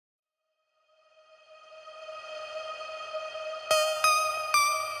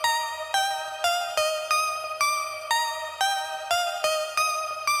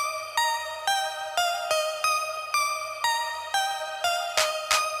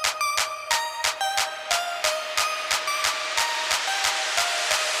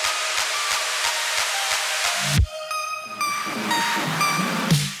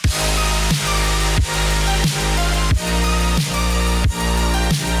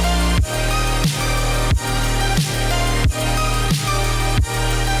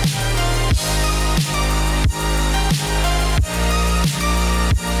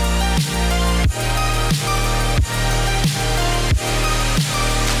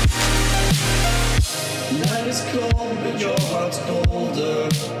cold, but your heart's colder.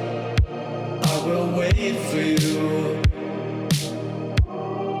 I will wait for you.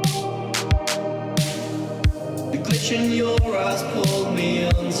 The glitch in your eyes pulled me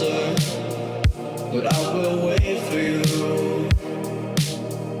under, but I will wait for you.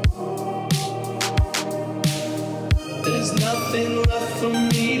 There's nothing left for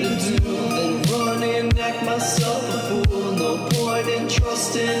me to do than run and act myself a fool. No point in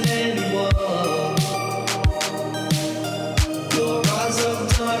trusting anyone. Your eyes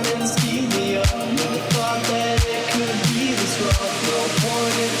of diamonds keep me up. Never thought that it could be this rough. No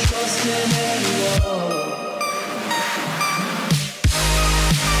point in trusting anyone.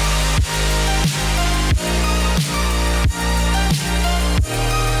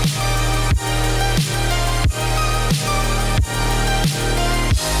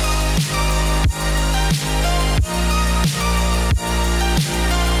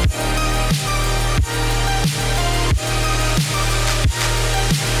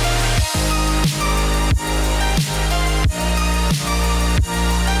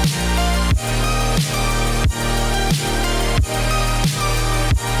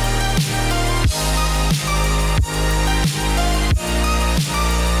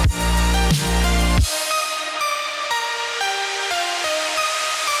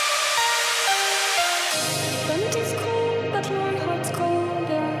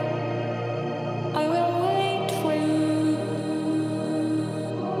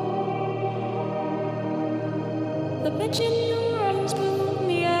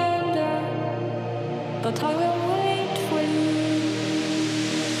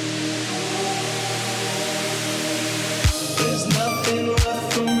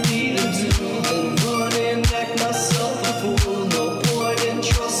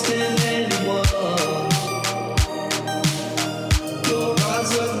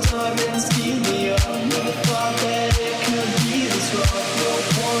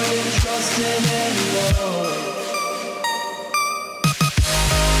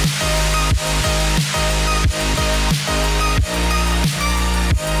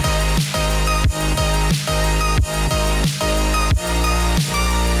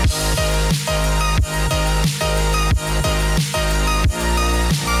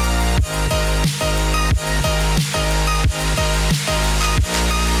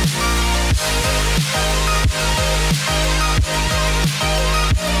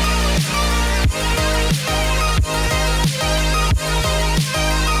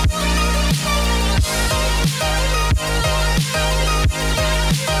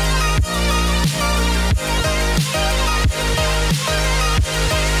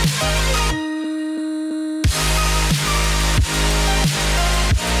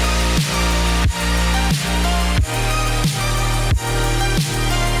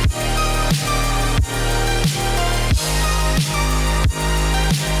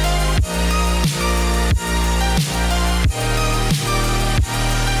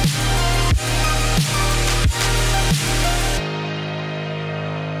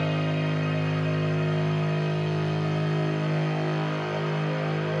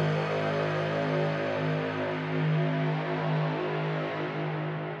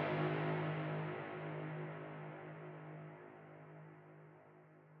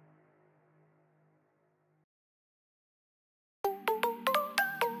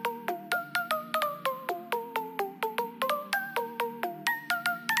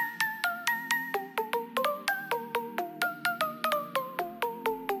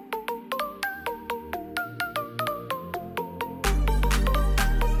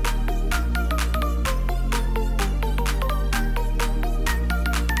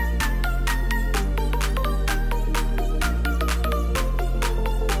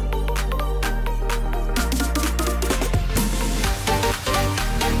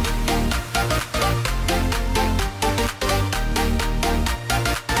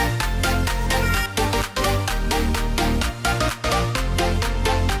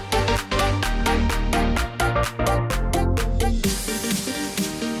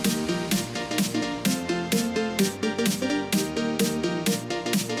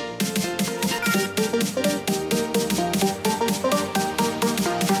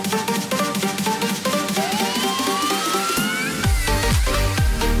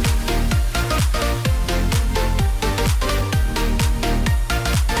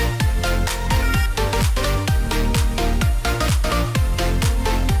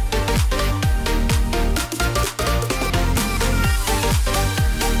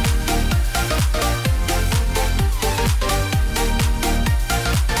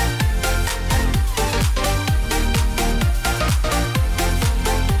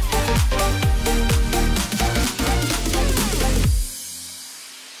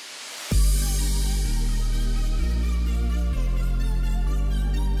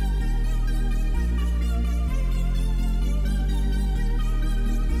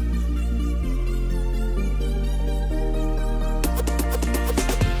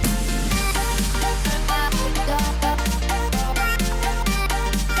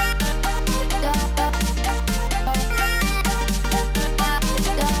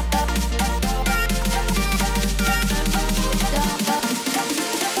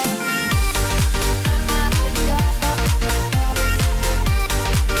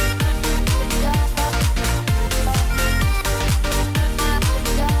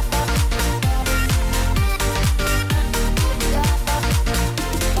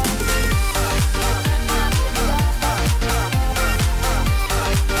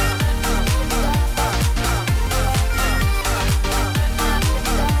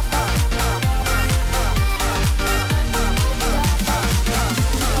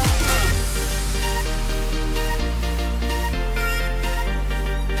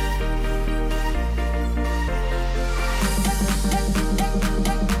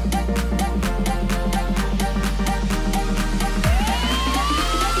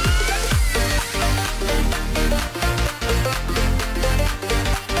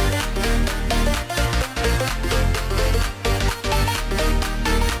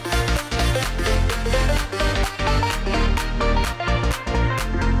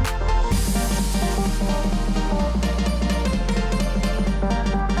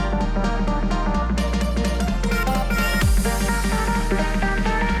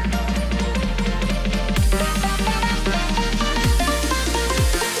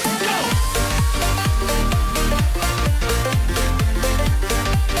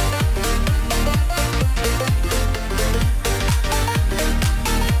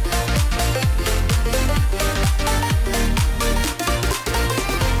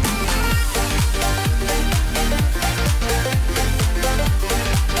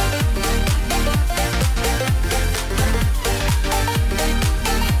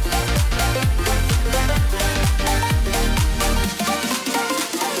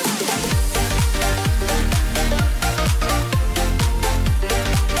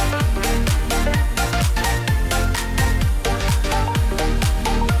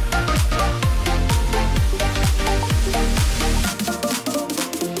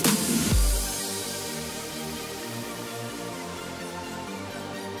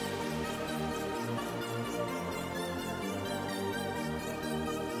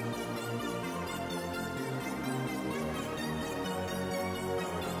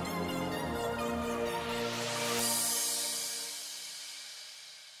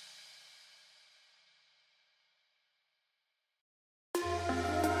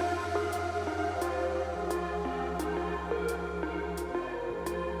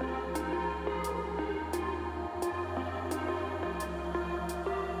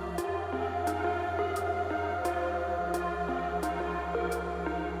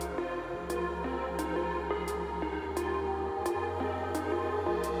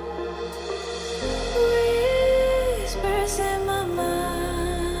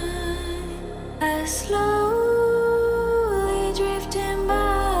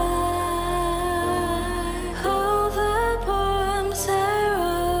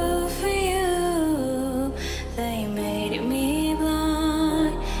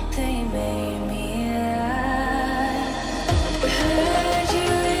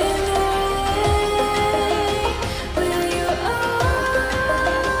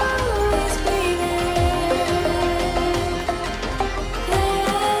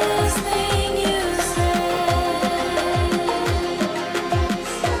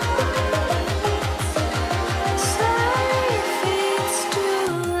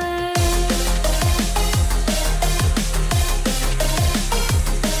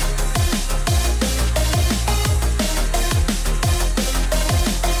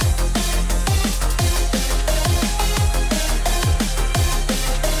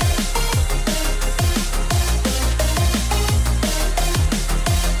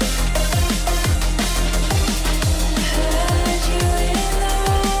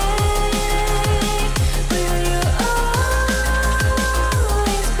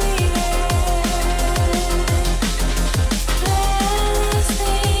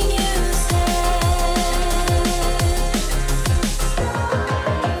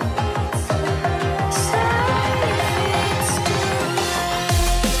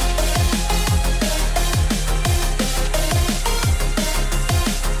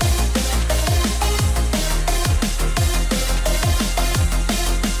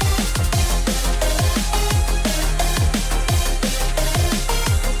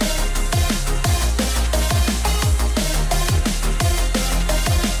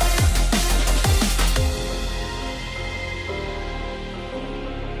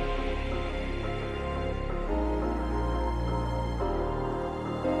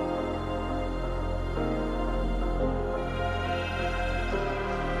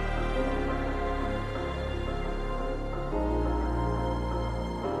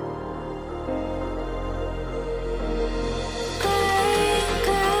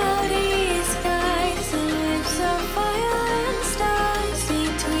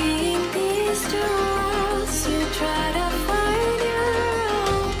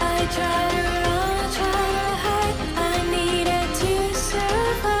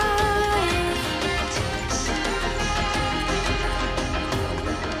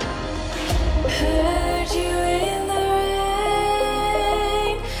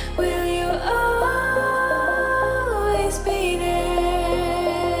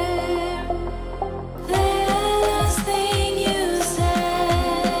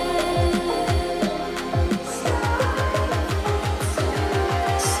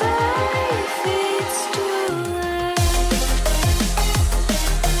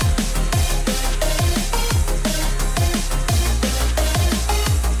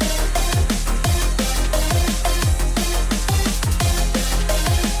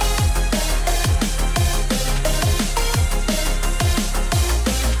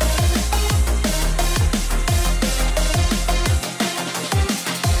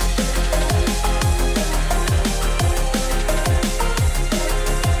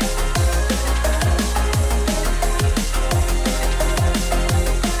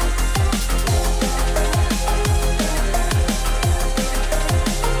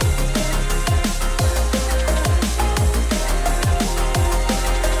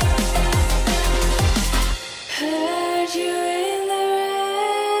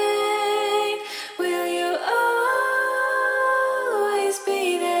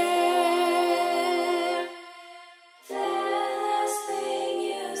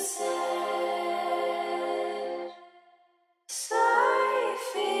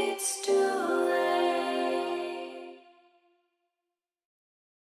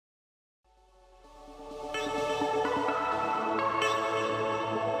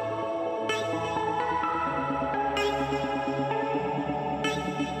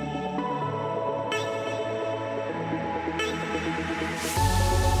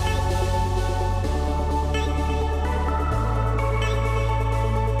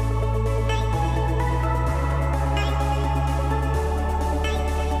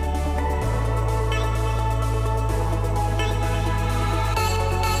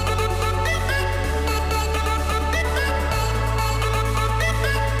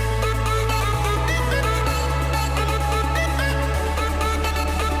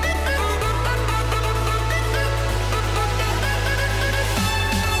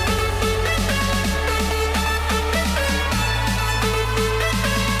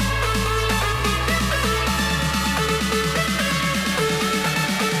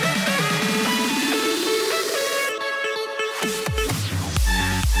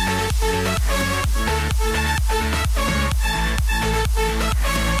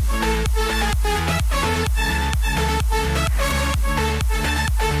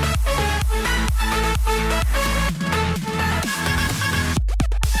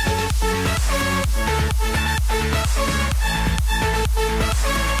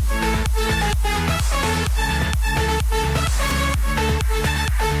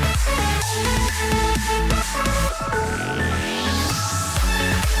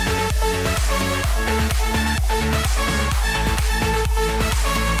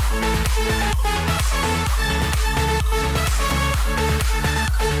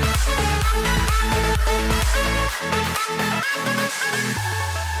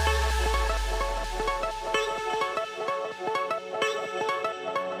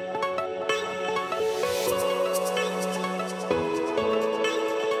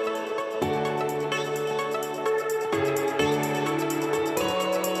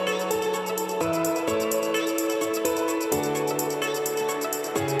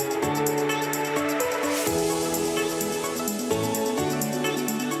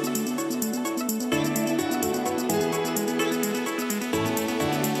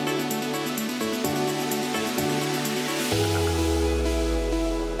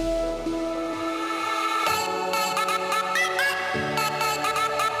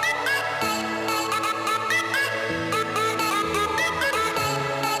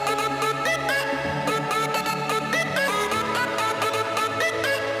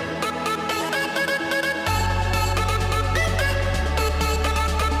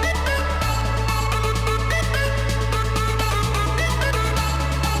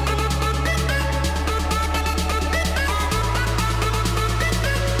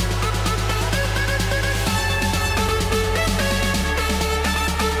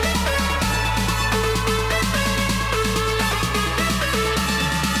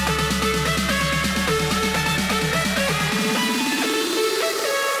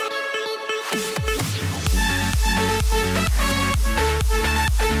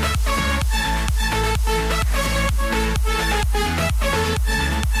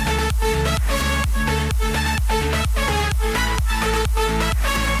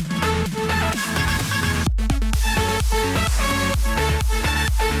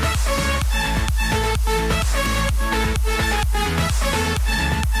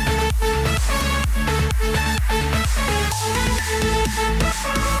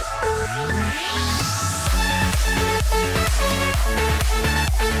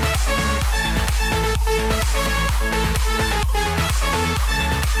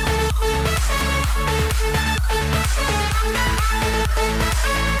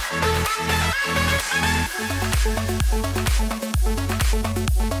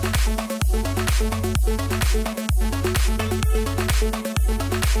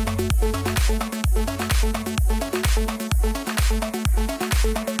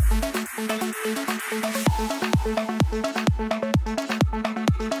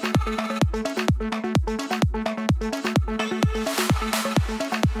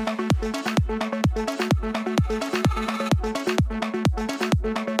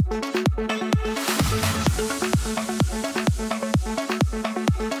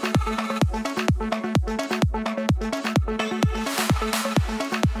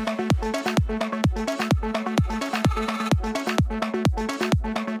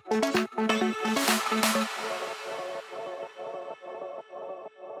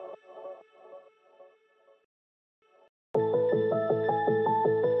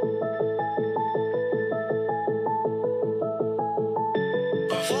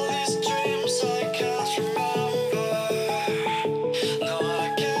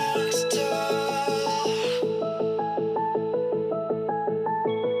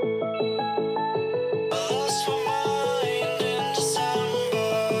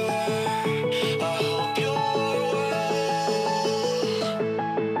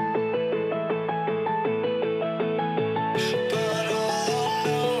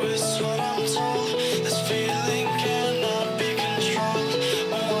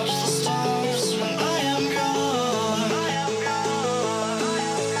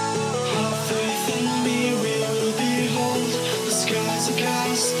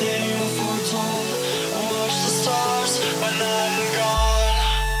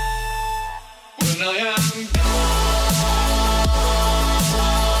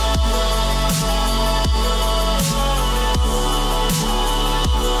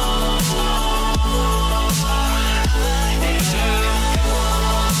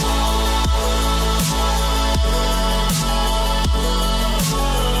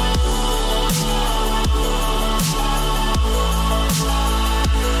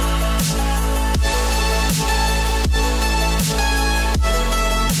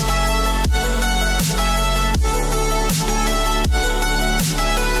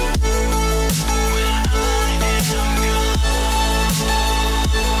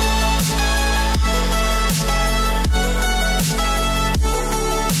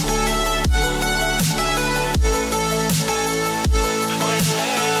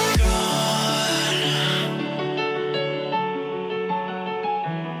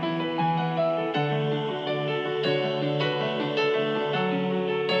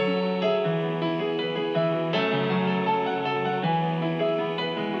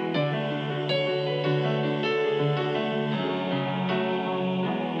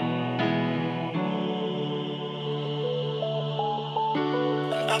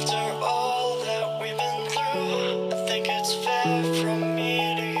 After all that we've been through, I think it's fair from me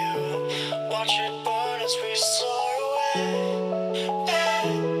to you. Watch it burn as we soar away. Hey,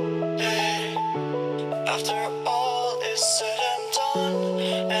 hey. After all is said and done,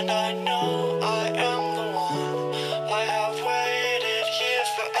 and I know I am the one, I have waited here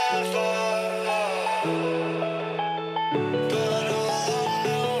forever. But all I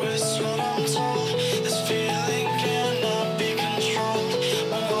know is what I'm told. This feeling cannot be controlled.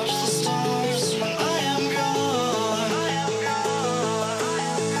 Watch the stars when I am gone.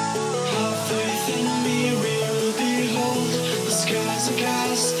 Have faith in me, we will behold. The skies are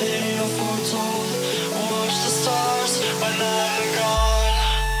cast, they are foretold. Watch the stars when I'm gone.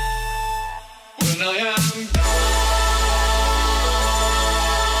 When I am gone.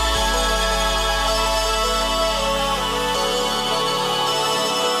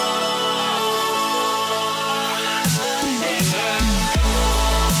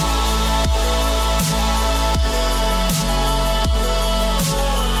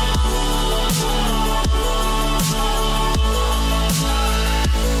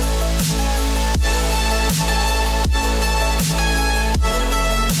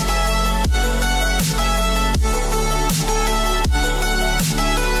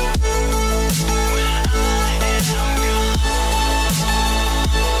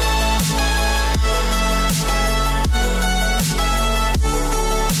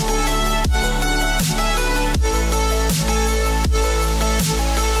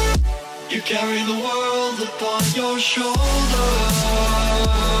 You carry the world upon your shoulders,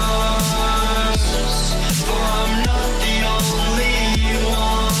 for I'm not the only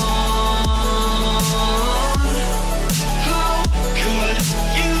one. How could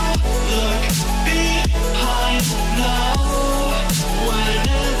you look behind now, when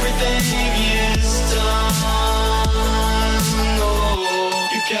everything is done?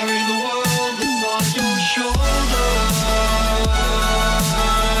 Oh, you carry the world upon your shoulders.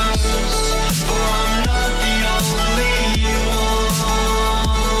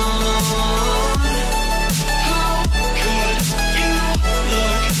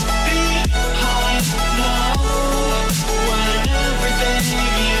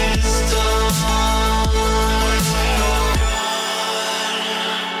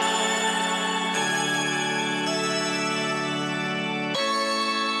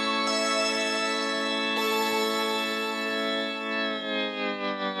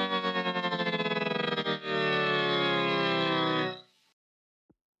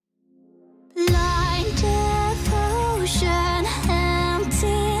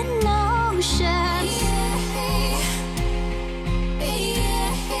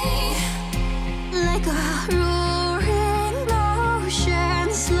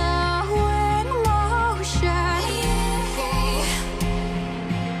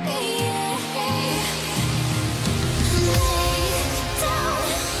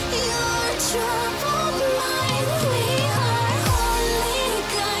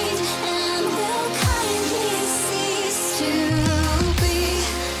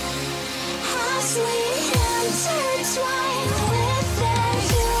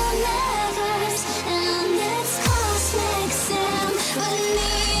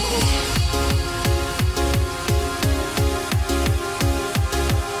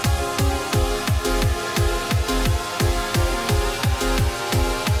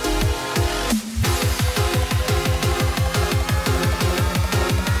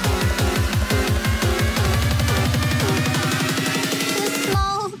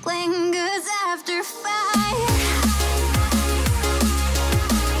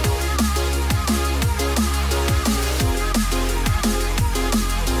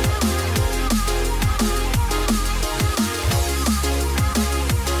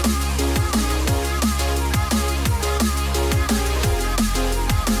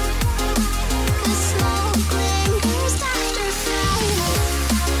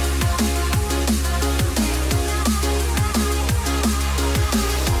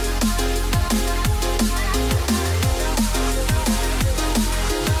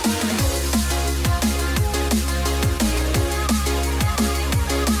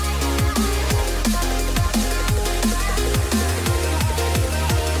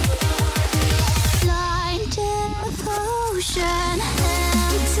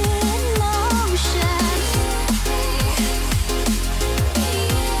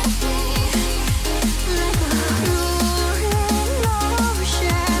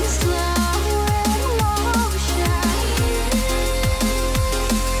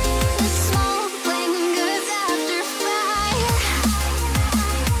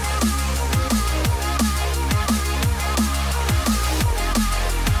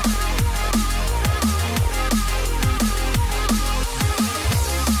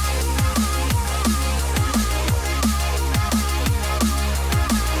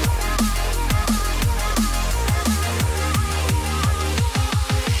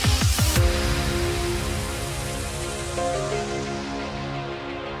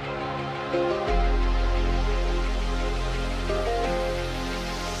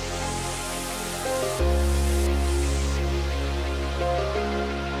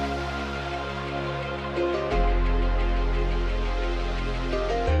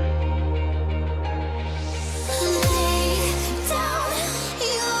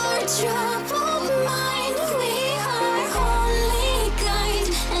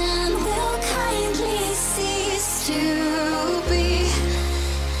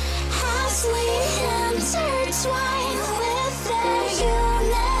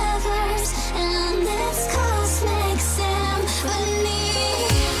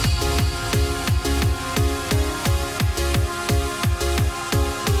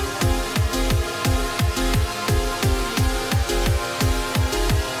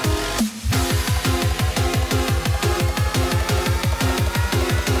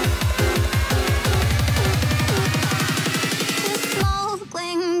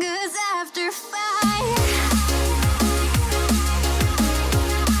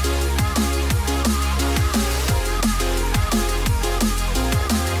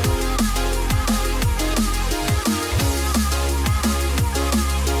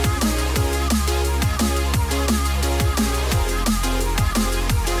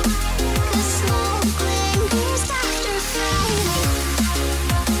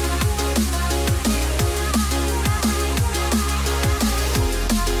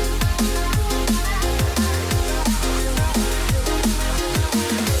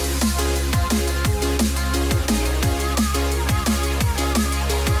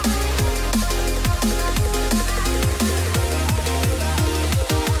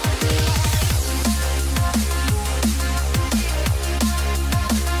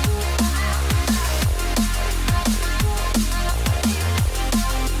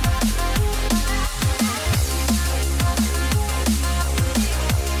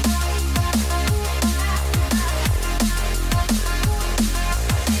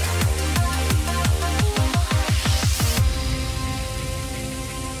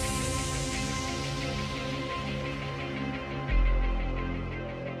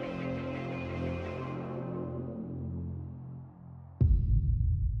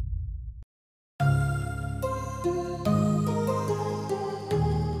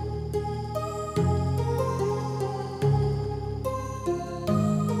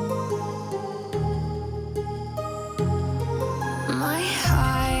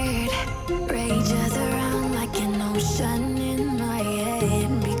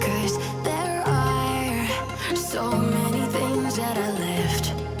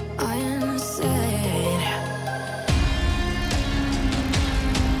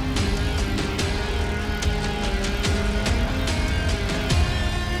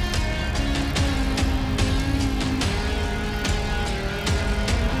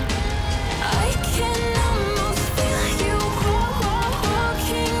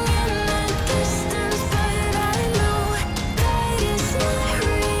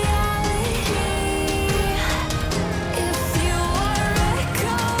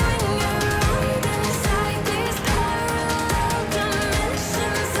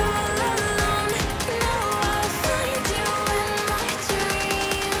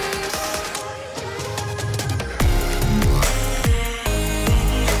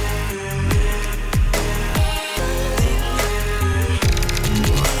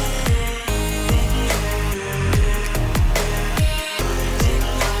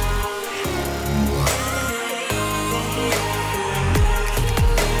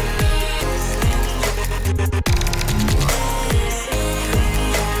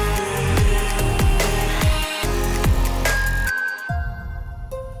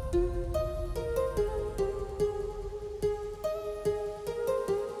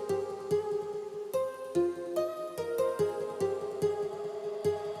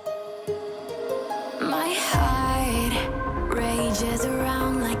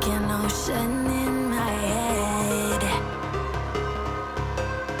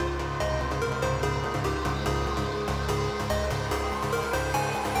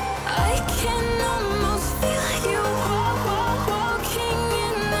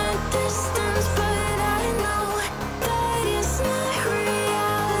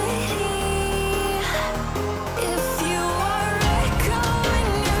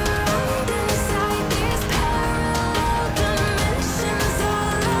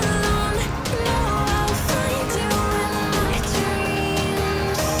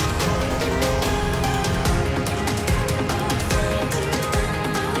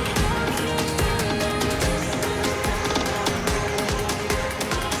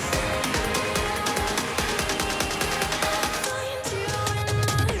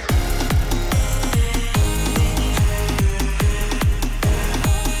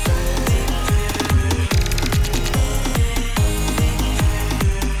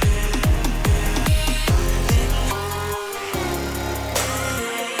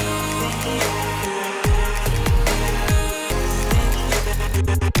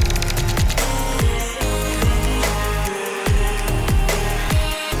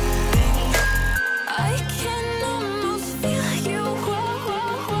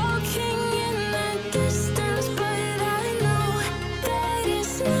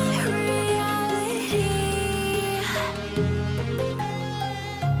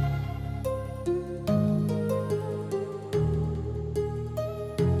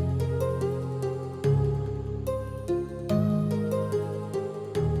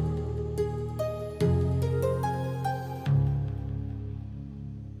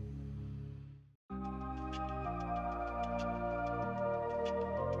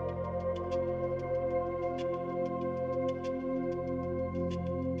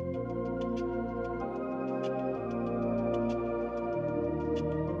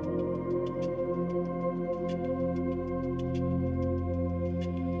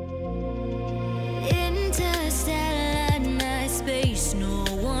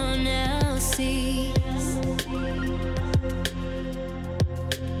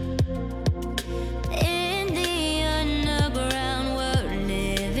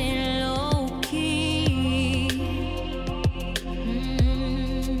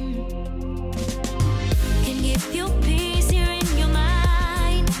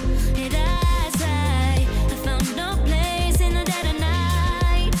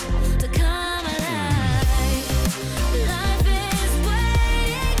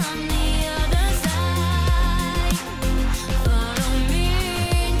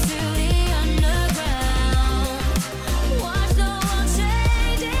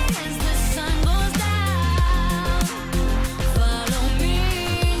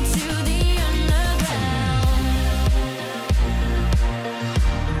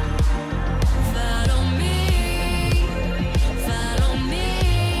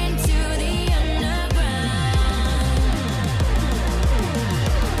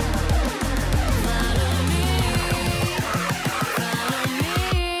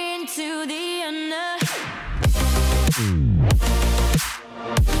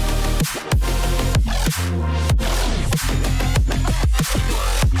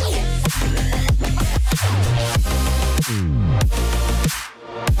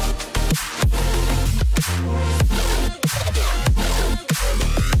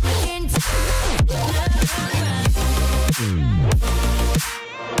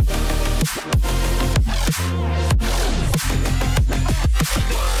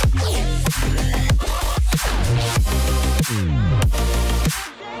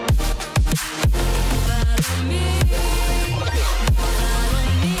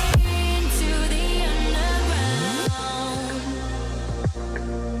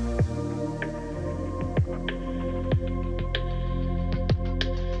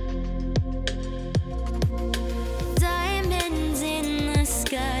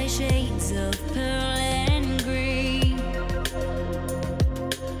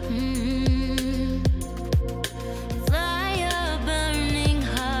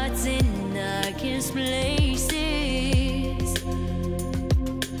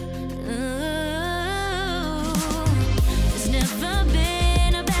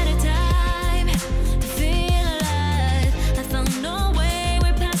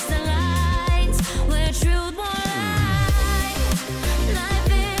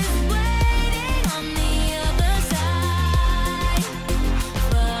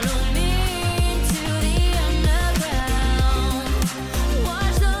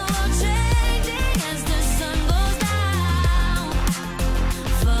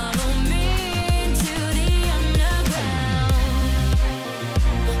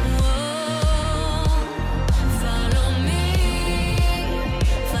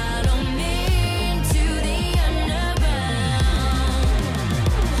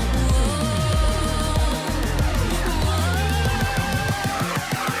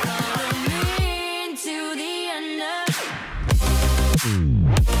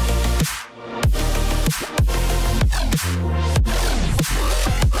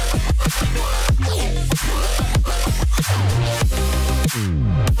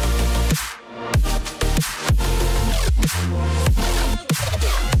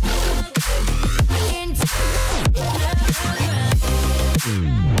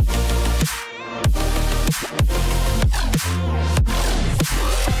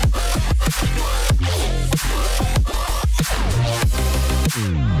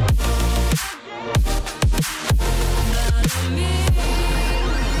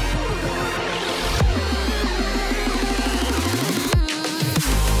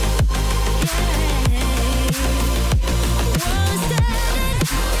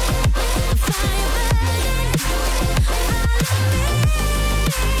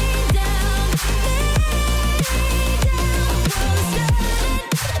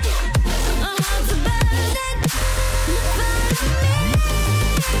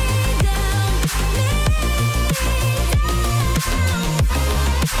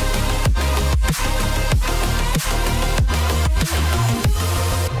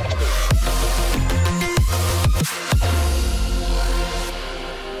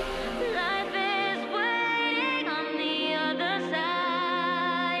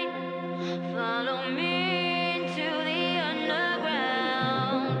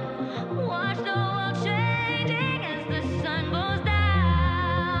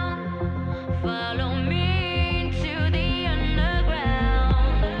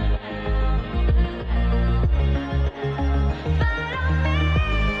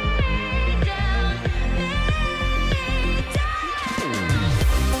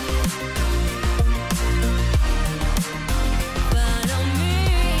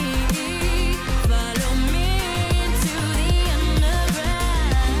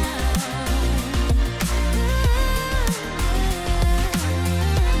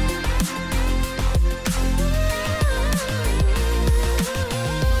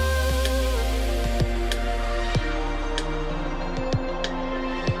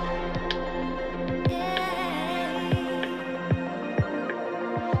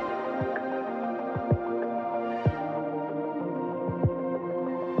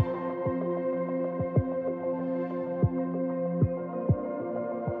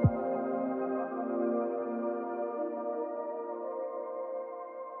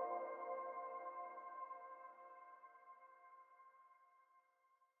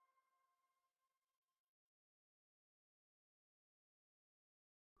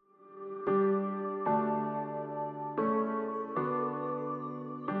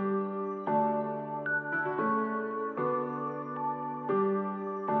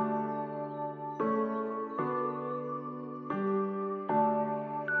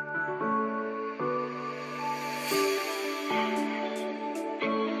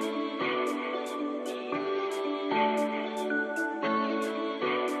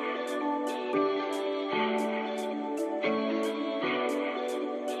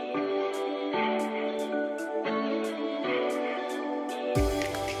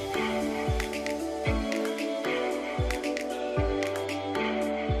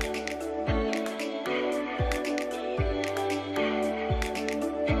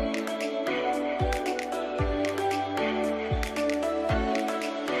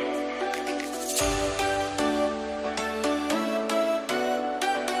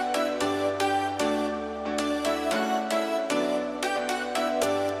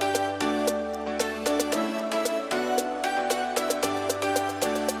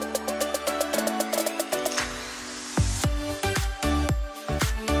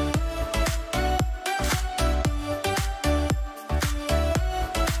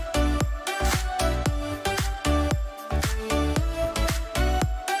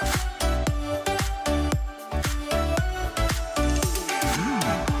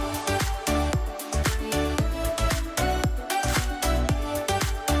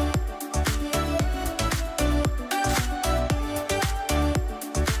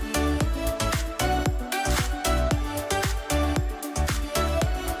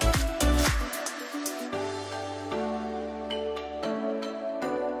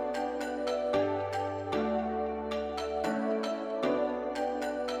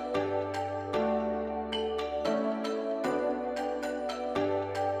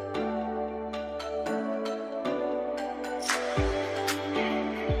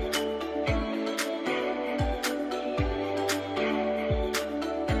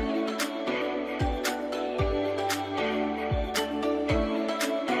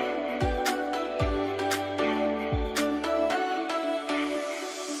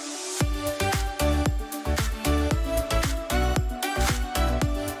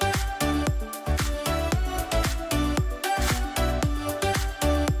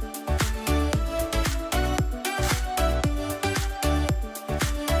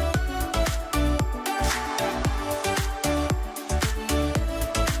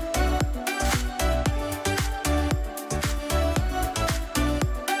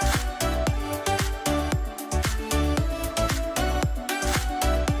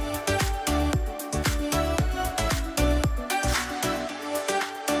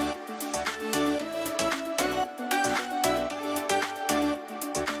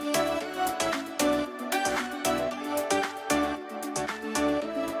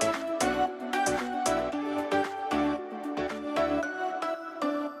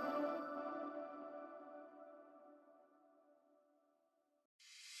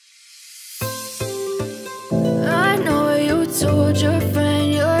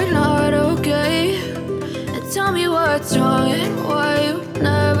 what's wrong and why you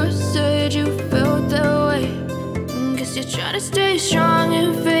never said you felt that way. Guess you're trying to stay strong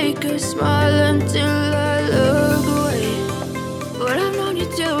and fake a smile until I look away. But I've known you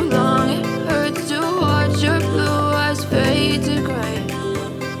too long, it hurts to watch your blue eyes fade to gray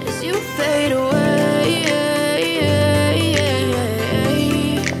as you fade away,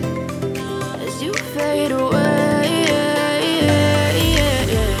 as you fade away.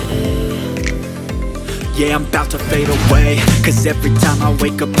 Yeah, I'm about to fade away, cause every time I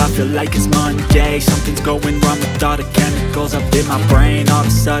wake up I feel like it's Monday. Something's going wrong with all the chemicals up in my brain. All of a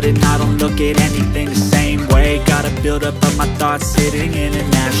sudden I don't look at anything the same way. Gotta build up of my thoughts sitting in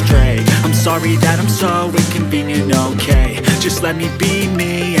an ashtray. I'm sorry that I'm so inconvenient, okay. Just let me be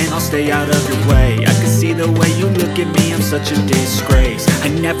me and I'll stay out of your way. I can see the way you look at me, I'm such a disgrace. I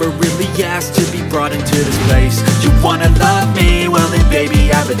never really asked to be brought into this place. You wanna love me? Well then baby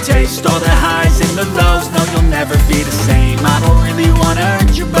I have a taste. All the highs and the lows, no you'll never be the same. I don't really wanna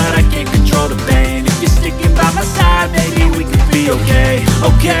hurt you but I can't control the pain. If you're sticking by my side, maybe we could be okay.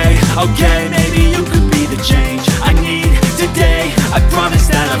 Okay, maybe you could be the change I need today. I promise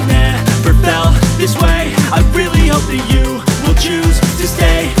that I've never felt this way. I really hope that you will choose to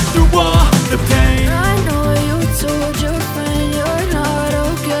stay through all the pain. I know you told your friend you're not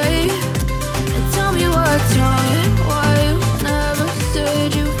okay, and tell me what's wrong and why you never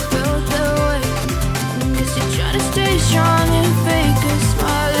said you felt that way. Guess you're trying to stay strong and fake a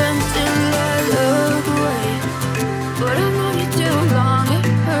smile until I look away. But I've known you too long, it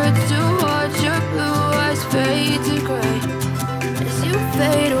hurts to watch your blue eyes fade to gray as you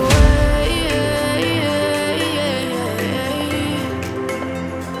fade away.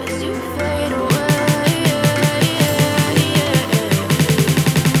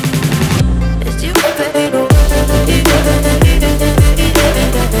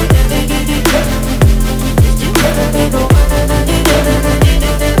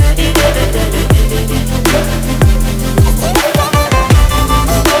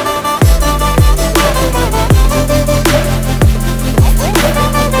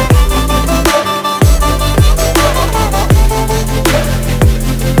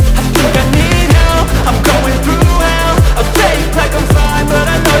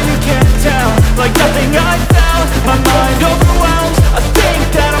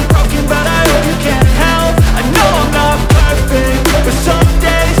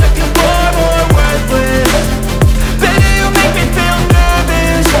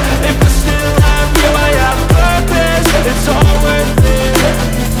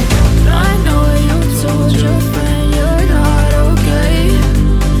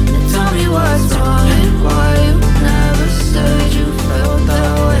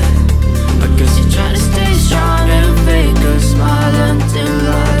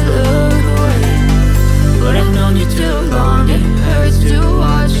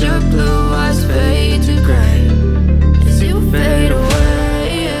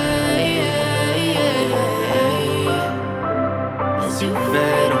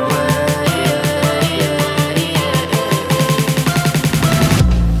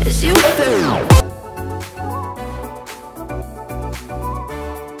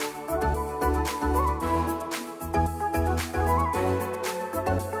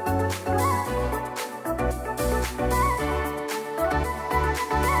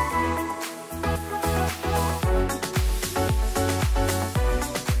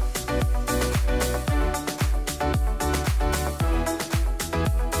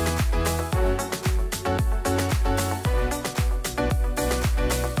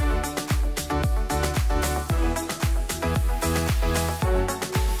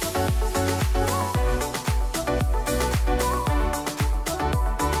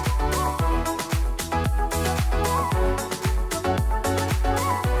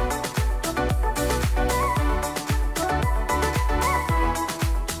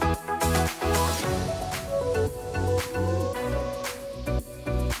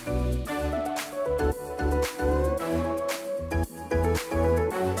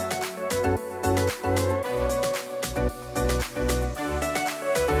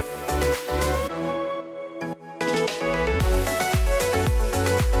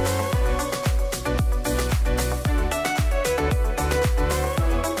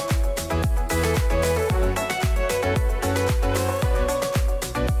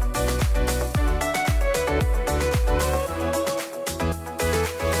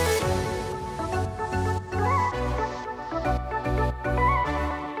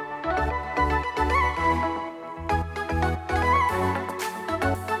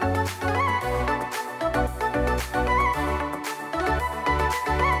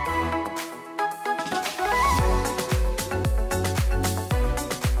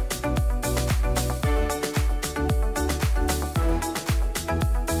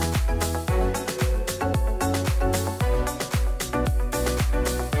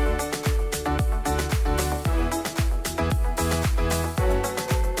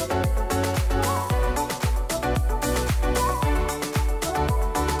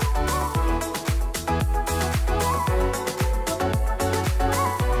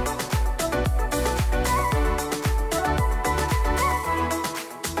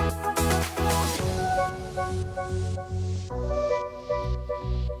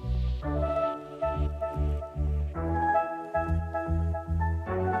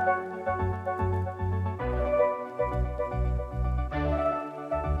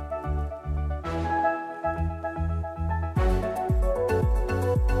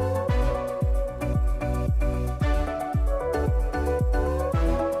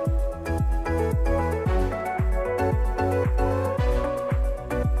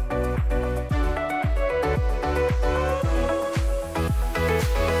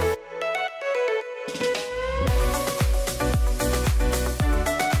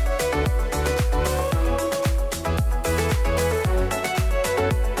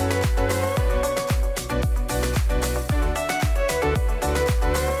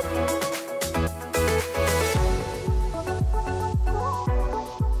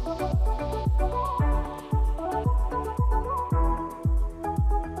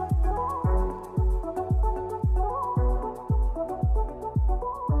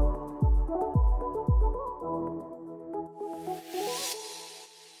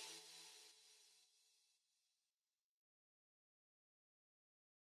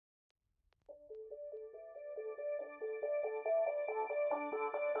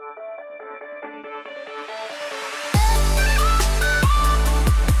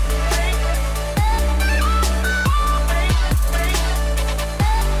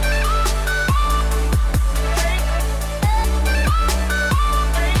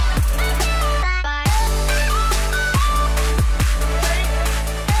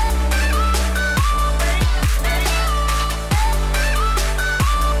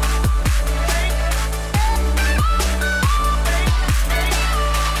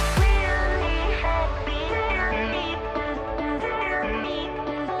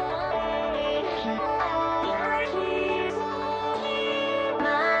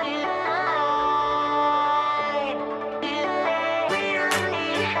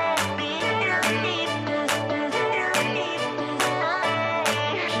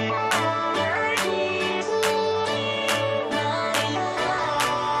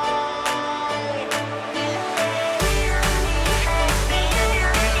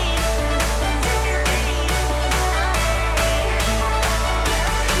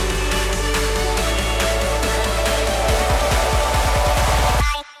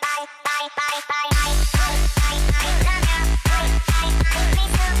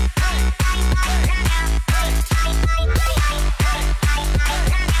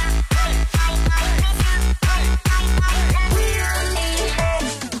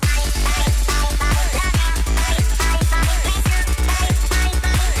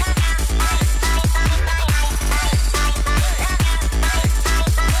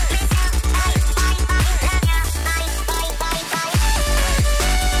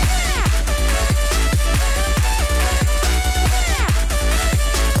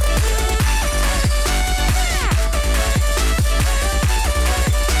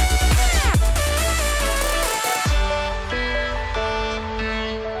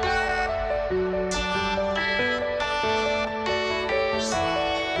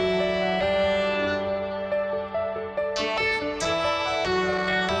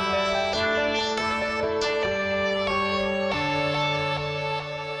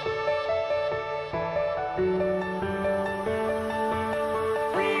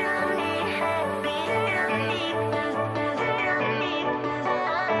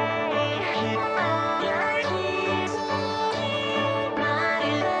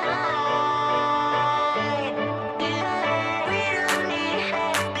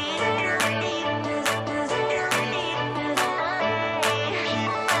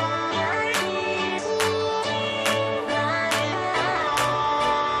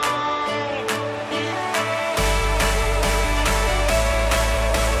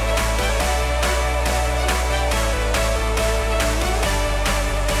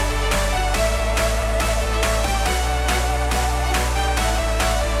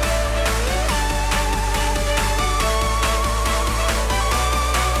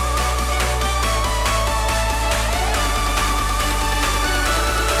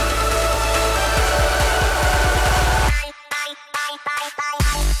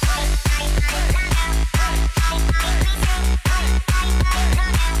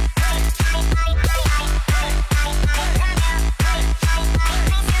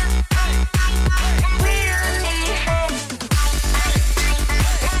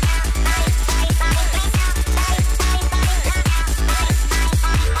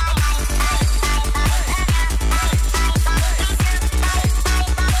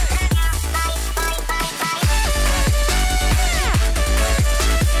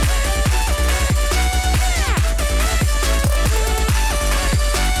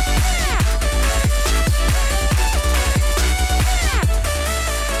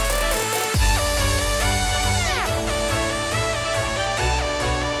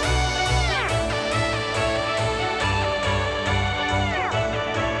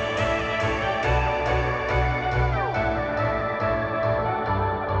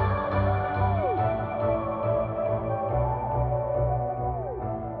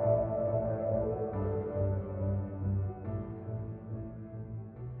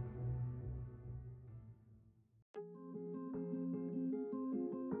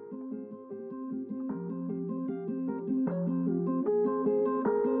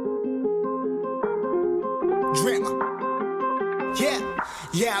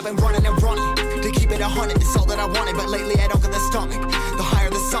 Yeah, I've been running and running to keep it 100, it's all that I wanted. But lately I don't get the stomach. The higher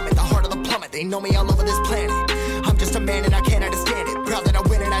the summit, the harder the plummet. They know me all over this planet. I'm just a man and I can't understand it. Proud that I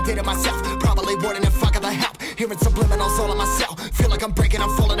win and I did it myself. Probably wouldn't if I got the help. Hearing subliminals all on myself. Feel like I'm breaking,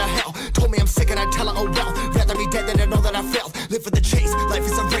 I'm falling to hell. Told me I'm sick and I tell her, oh well. Rather be dead than to know that I failed. Live for the chase, life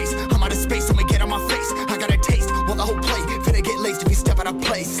is a race. I'm out of space, so me get on my face. I got a taste, well the whole plate finna get laced if you step out of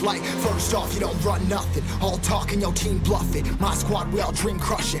place. Like, first off, you don't run nothing. All talk and your team bluff it. My squad, we all dream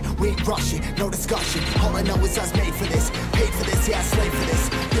crushing. We ain't rushing, no discussion. All I know is I was made for this. Paid for this, yeah, I slaved for this.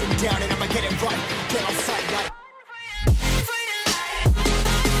 Been down and I'ma get it right. Get on sight like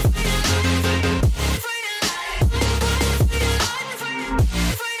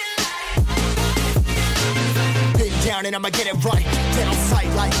down and I'ma get it right. Dead on sight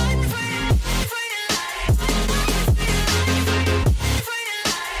like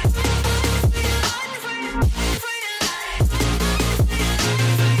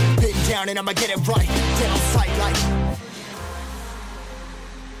been down and I'ma get it right. Dead on sight like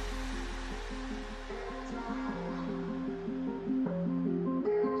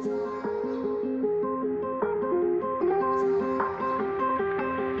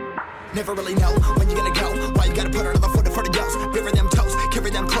never really know when you're gonna go. Why you gotta put another foot in front of yours? Bury them toes, carry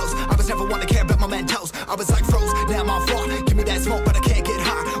them close. I was never one to care about my mentos. I was like froze, now I'm on floor. Give me that smoke, but I can't get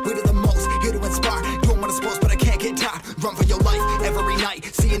high. We do the most, here to inspire. Doing what I'm supposed, but I can't get tired. Run for your life, every night.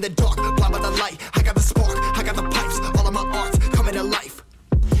 See in the dark, blind by the light. I got the spark, I got the pipes. All of my arts coming to life.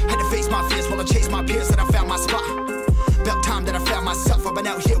 Had to face my fears while I chased my peers, and I found my spot. About time that I found myself. I've been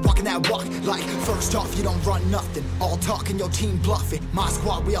out here walking that walk. Like, first off, you don't run nothing. All talk and your team bluffing. My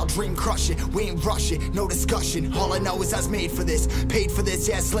squad, we all dream crushing. We ain't rushing, no discussion. All I know is I was made for this. Paid for this,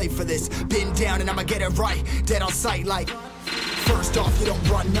 yeah, slave for this. Been down and I'ma get it right. Dead on sight like first off, you don't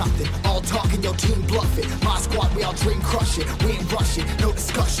run nothing. All talk and your team bluffing. My squad, we all dream crushing. We ain't rushing, no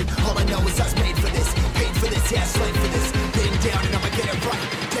discussion. All I know is I was made for this. Paid for this, yeah, slave for this. Been down and I'ma get it right.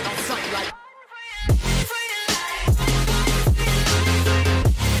 Dead on sight like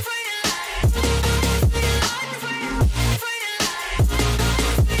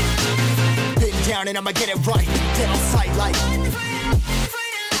down and I'ma get it right. Dead on sight like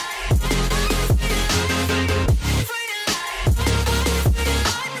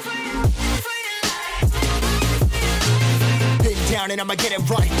been down and I'ma get it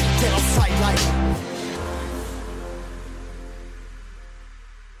right. Dead on sight like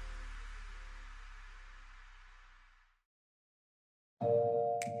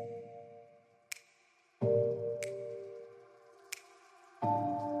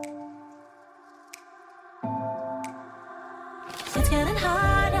it's getting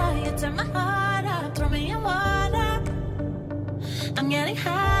harder, you turn my heart up, throw me in water. I'm getting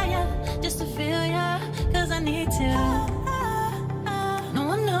higher, just to feel ya, cause I need to. No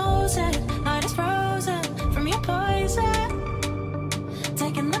one knows it, heart is frozen from your poison.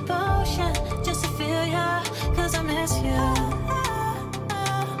 Taking the potion, just to feel ya, cause I miss you.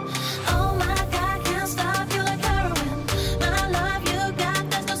 Oh my God, can't stop you like heroin. Man, I love you, God,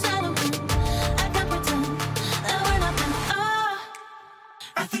 there's no settlement. I can't pretend that we're nothing. Oh,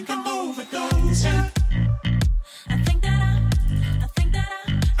 I think I'm overdosing. I think that I'm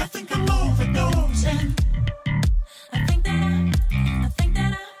overdosing. I think that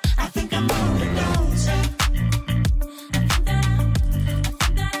I'm overdosing.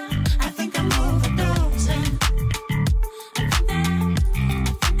 I think I'm overdosing.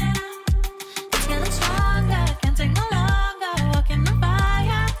 It's getting stronger, can't take no longer. Walking on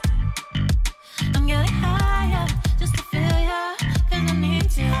fire. I'm getting higher, just to feel ya, cause I need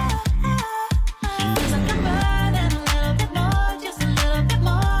to. Feels like I'm burning a little bit more, just a little bit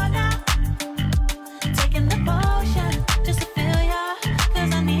more now. Taking the potion, just to feel ya,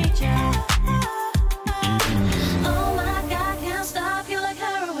 cause I need ya. Oh my God, can't stop you like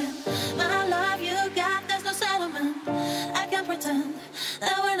heroin. Man, I love you, God, there's no settlement. I can't pretend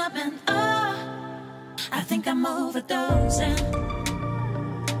that we're not meant. Oh, I think I'm overdosing.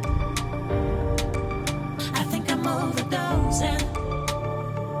 I think I'm overdosing.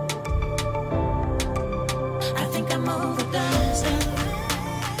 I think I'm overdosing.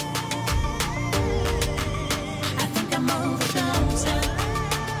 I think I'm overdosing.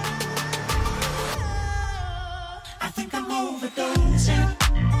 I think I'm overdosing.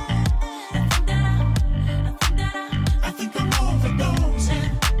 I think I'm overdosing.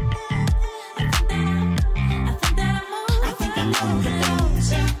 I think I'm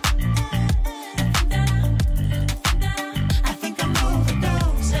overdosing. I think I'm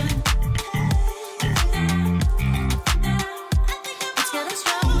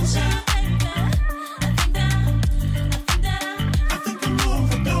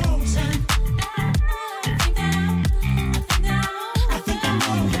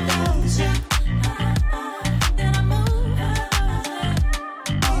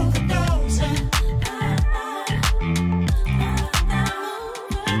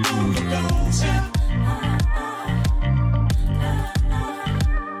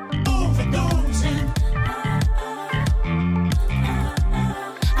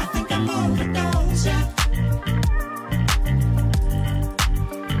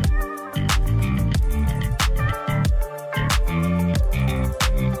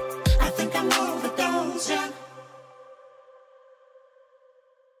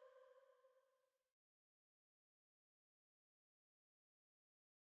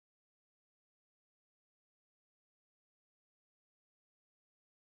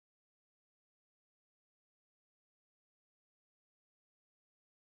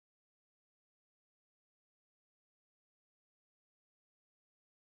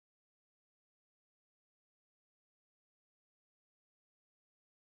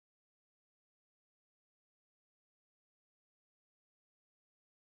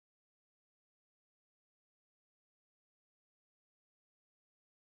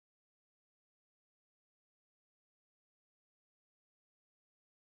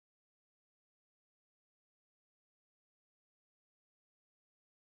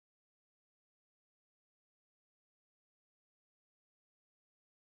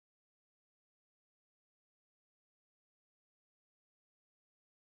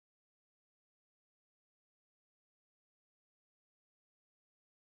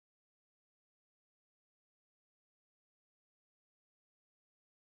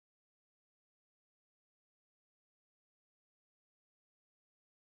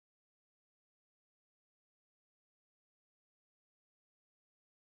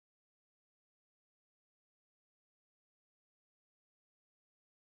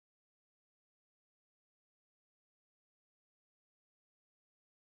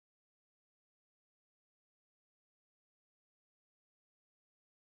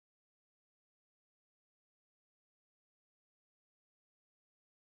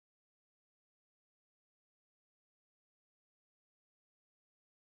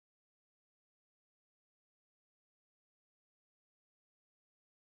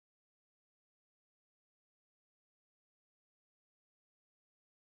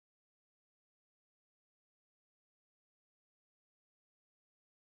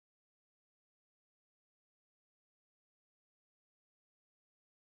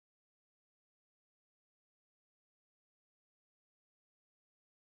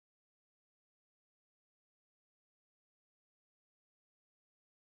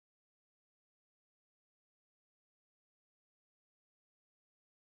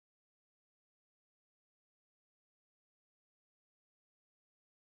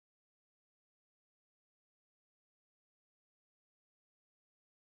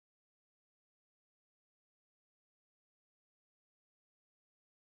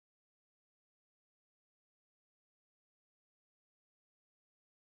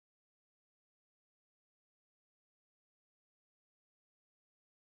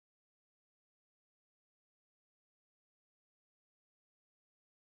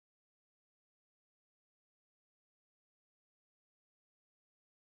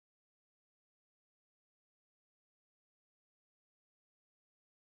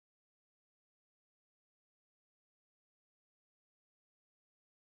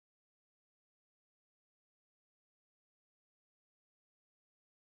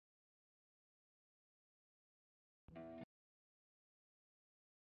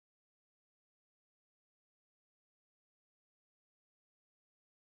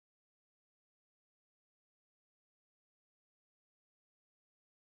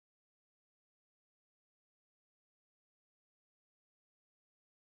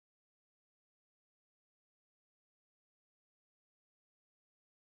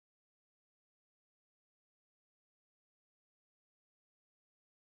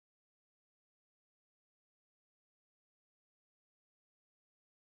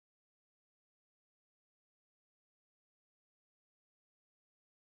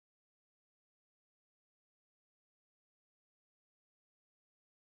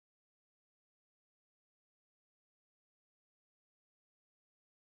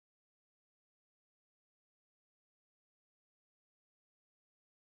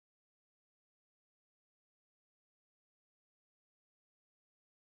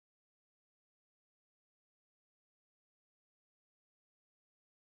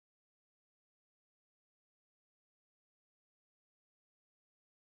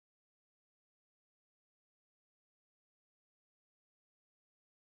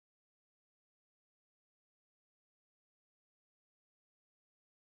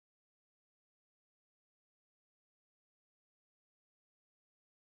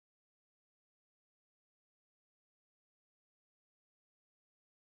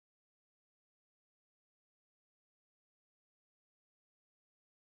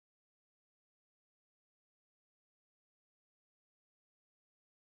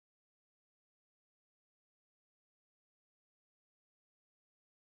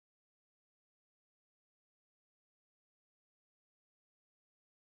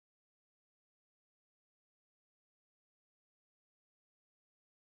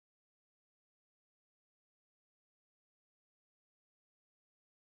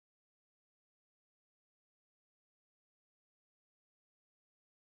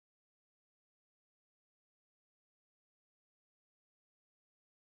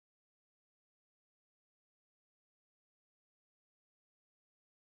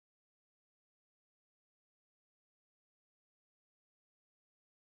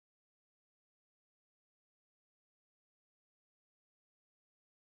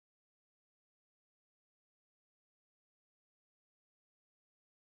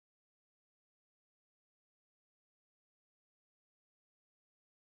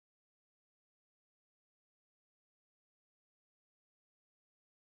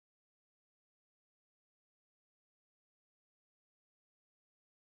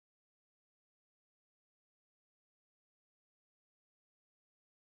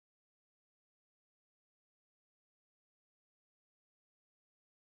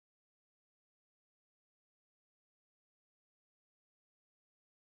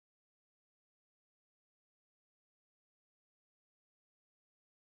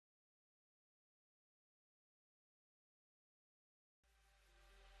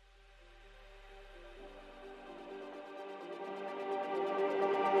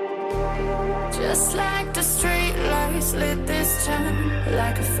Just like the street lights lit this town,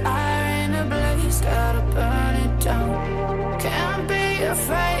 like a fire in a blaze, gotta burn it down. Can't be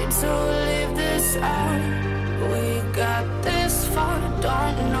afraid to leave this out. We got this far,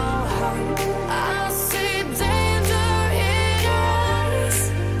 don't know how. I see danger in your eyes.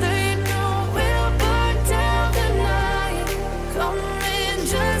 They know we'll burn down the night. Coming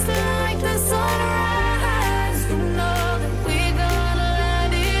just like the sunrise. You know that we're gonna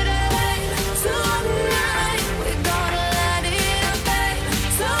let it out tonight. We're gonna let it out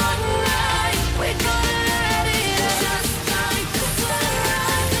tonight. We're gonna let it out just like the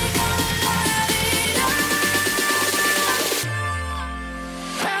sunrise. We're gonna let it out now.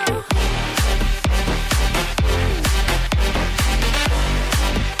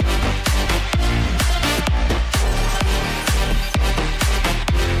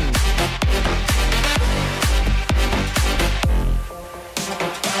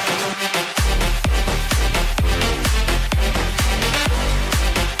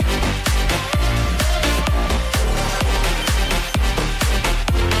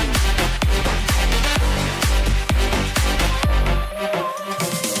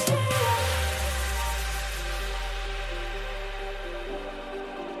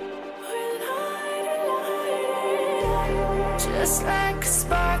 Just like a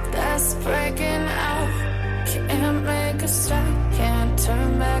spark that's breaking out. Can't make a stop, can't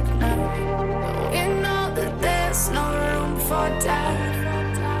turn back now. We know that there's no room for doubt.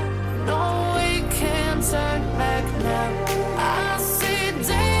 No, we can't turn back now. I see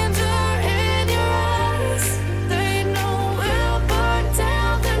danger in your eyes. They know we'll burn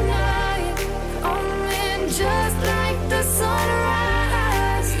down the night. Coming just like the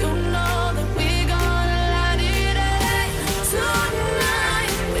sunrise. You know that we're gonna let it out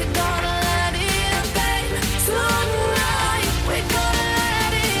tonight. We're gonna let it out tonight. We're gonna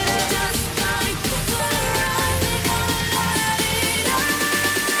let it out just like the sunrise. We're gonna let it out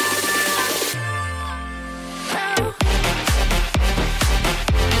now.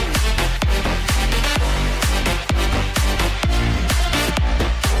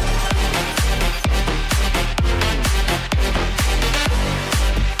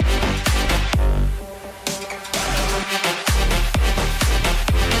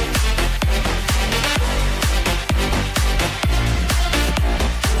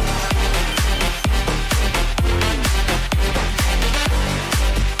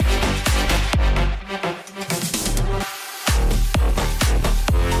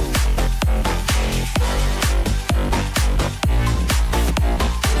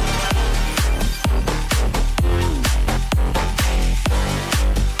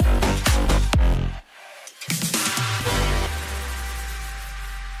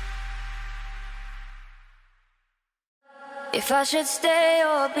 If I should stay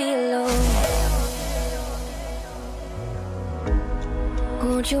or be alone,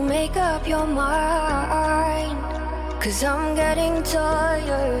 won't you make up your mind? 'Cause I'm getting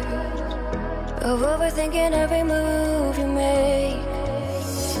tired of overthinking every move you make.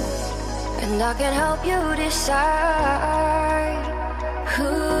 And I can help you decide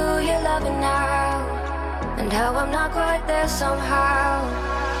who you're loving now, and how I'm not quite there somehow.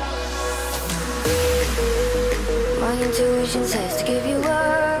 My intuition says to give you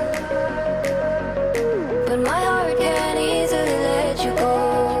up, but my heart can't easily let you go.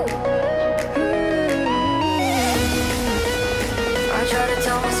 I try to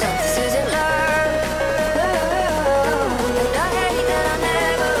tell myself this isn't love, and I hate that I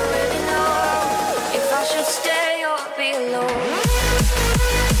never really know if I should stay or be alone.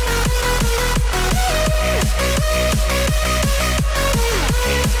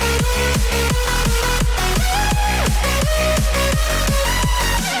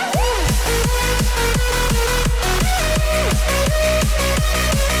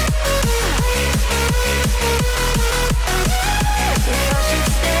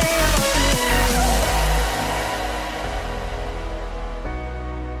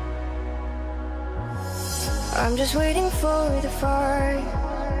 I'm just waiting for the fire,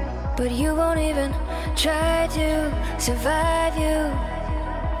 but you won't even try to survive. You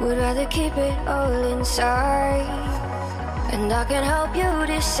would rather keep it all inside, and I can help you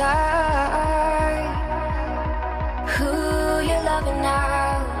decide who you're loving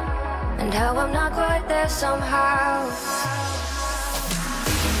now, and how I'm not quite there somehow.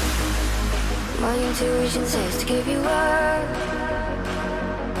 My intuition says to give you up,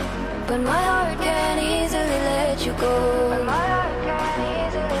 but my heart can't easily let you go.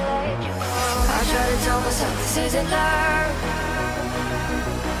 I try to tell myself this isn't love,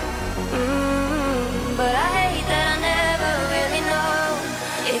 but I hate that I never really know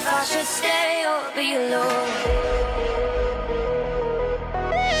if I should stay or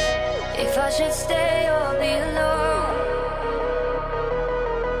If I should stay or be alone.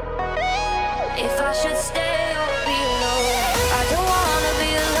 If I should stay or be alone. I don't wanna be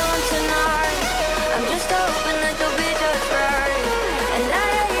alone tonight. I'm just hoping that you'll be just right. And I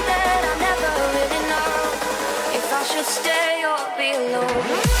hate that I'll never really know if I should stay or be alone.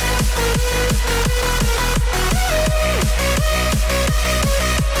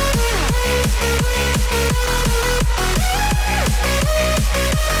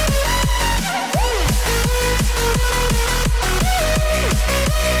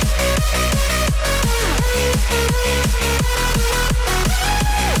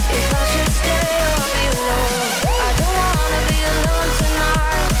 If I should stay or be alone, I don't wanna be alone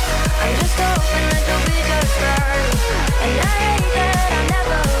tonight. I'm just hoping that you'll be just right. And I hate that I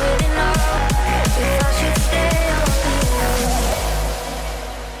never really know if I should stay or be alone.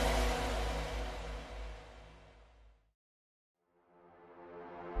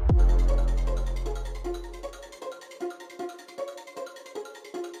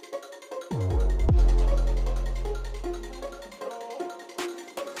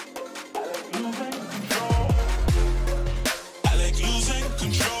 I like losing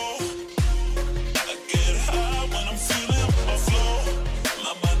control. I get high when I'm feeling my flow.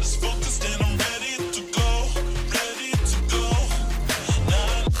 My mind is focused and I'm ready to go, ready to go.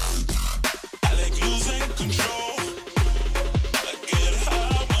 Nah, I like losing control. I get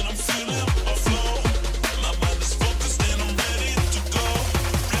high when I'm feeling my flow. My mind is focused and I'm ready to go,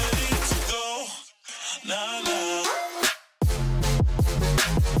 ready to go. Nah, nah.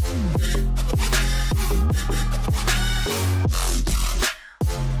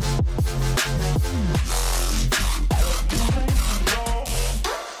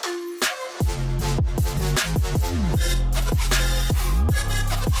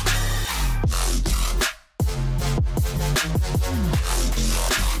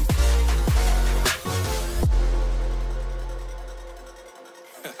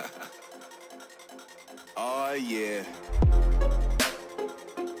 Oh, yeah.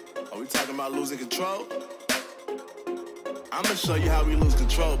 Are we talking about losing control? I'm gonna show you how we lose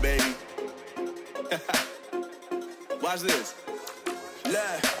control, baby. Watch this.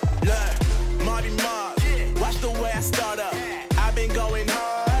 Look, Marty Mark. Watch the way I start up. I've been going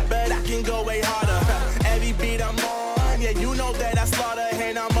hard, but I can go way harder. Every beat I'm on, yeah, you know that I slaughter.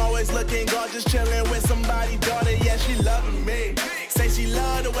 And I'm always looking gorgeous, chilling with somebody's daughter. Yeah, she loving me. Say she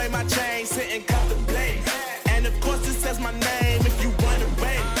love the way my chain sit and contemplate. And of course it says my name if you wanna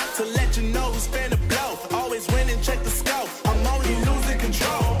wait. To let you know who's finna blow. Always win and check the scope. I'm only losing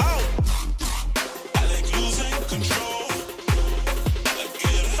control. Oh. I like losing control. I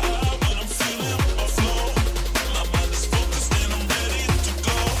get high when I'm feeling my flow. My mind is focused and I'm ready to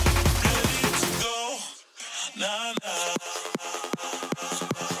go, ready to go. Nah, nah.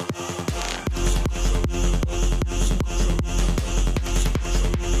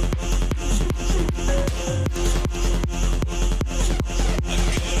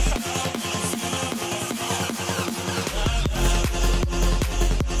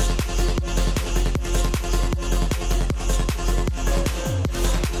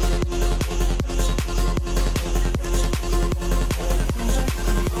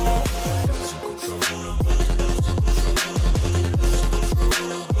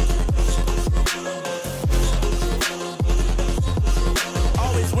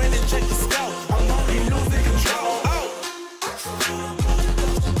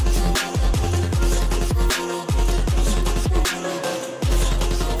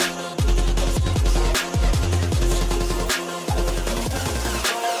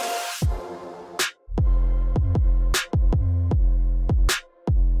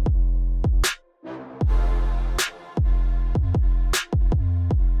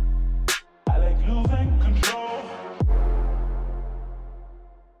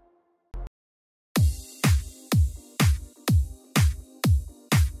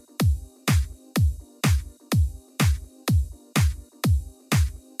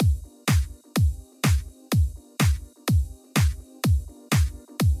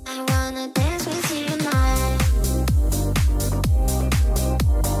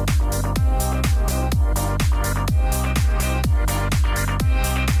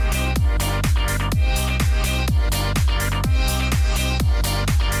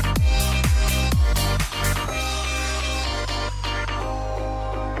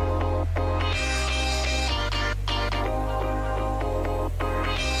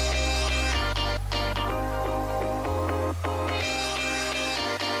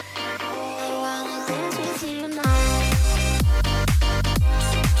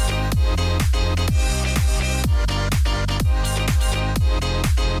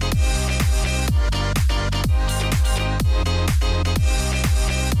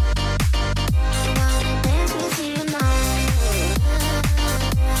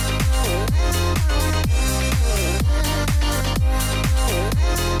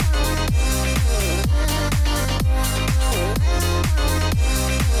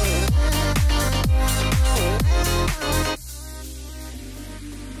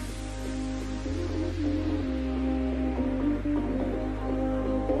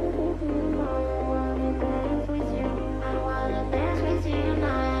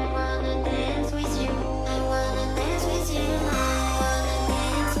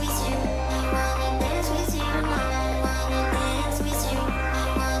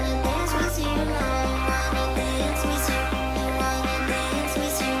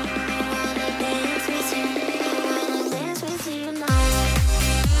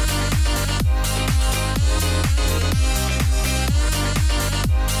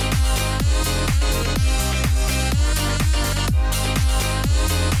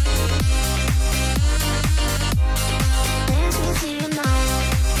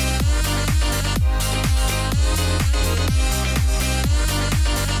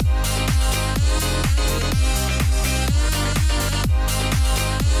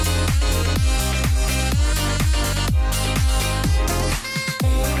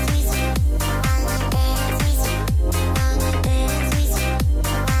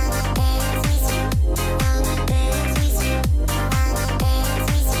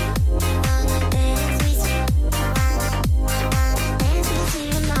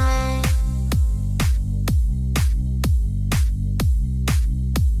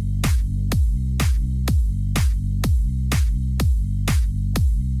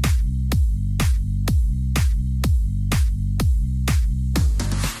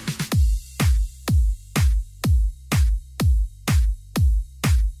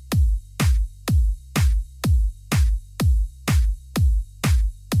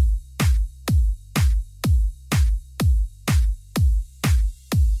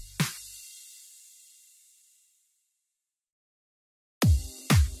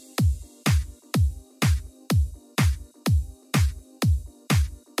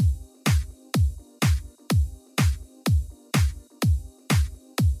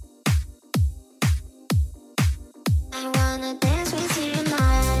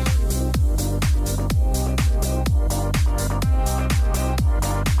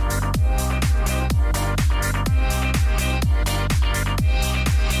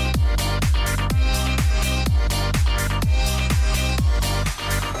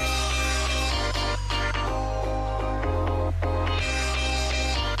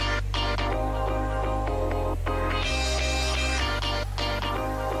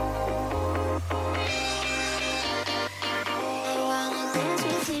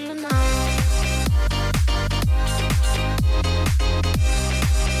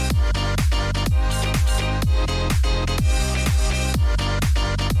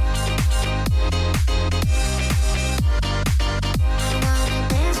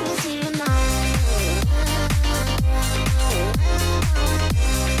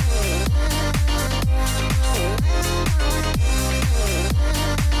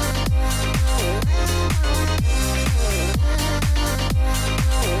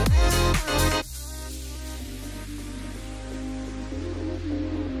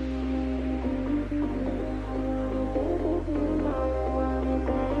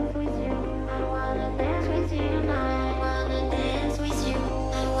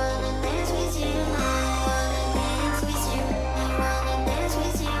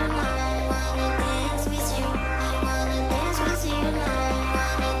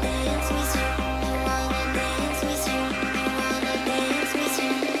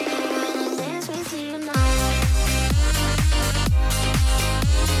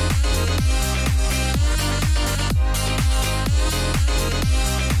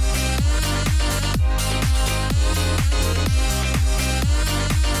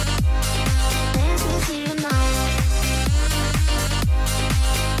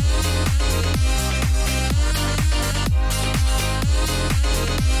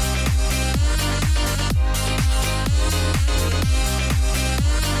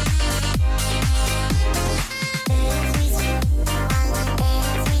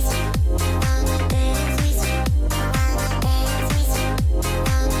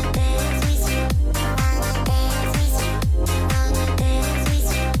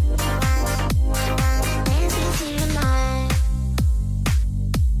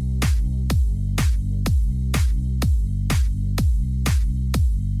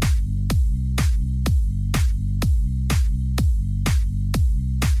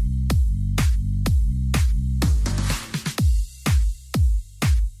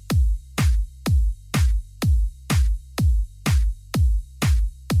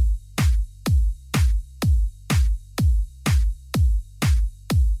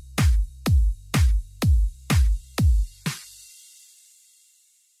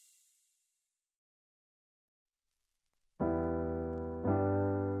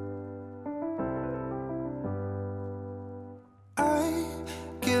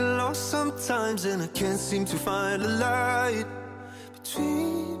 times and I can't seem to find a light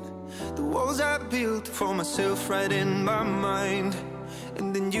between the walls I built for myself right in my mind.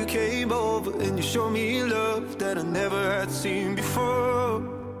 And then you came over and you showed me love that I never had seen before.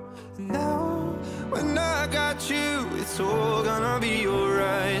 And now when I got you, it's all gonna be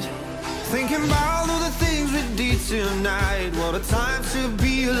alright. Thinking about all the things we did tonight. What a time to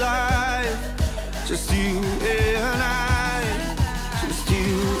be alive. Just you and I, just you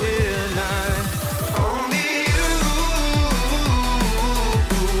and I. Only you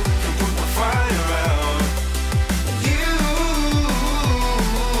can put my fire out. You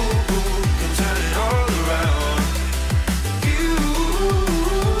can turn it all around. You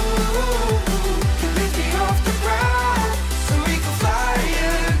can lift me off the ground, so we can fly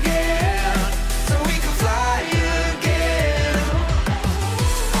again, so we can fly again.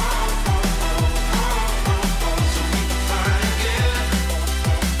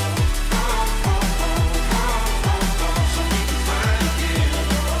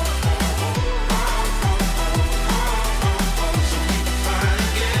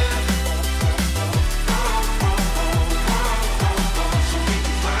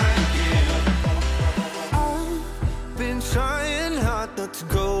 Trying hard not to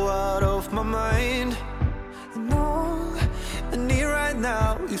go out of my mind. And all I need right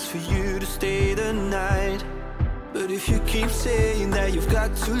now is for you to stay the night. But if you keep saying that you've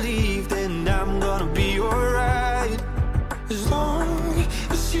got to leave, then I'm gonna be alright. As long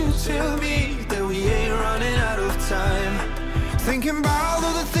as you tell me that we ain't running out of time. Thinking about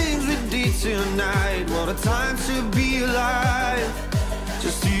all the things we did tonight. What a time to be alive.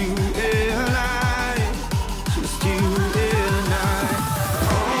 Just you and I, just you and I.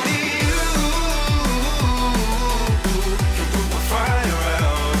 Only you can put my fire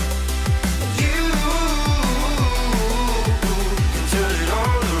out. You can turn it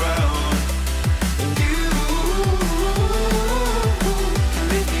all around. And you can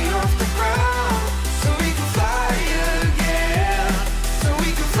lift me off the ground, so we can fly again, so we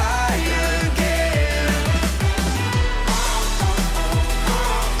can fly again.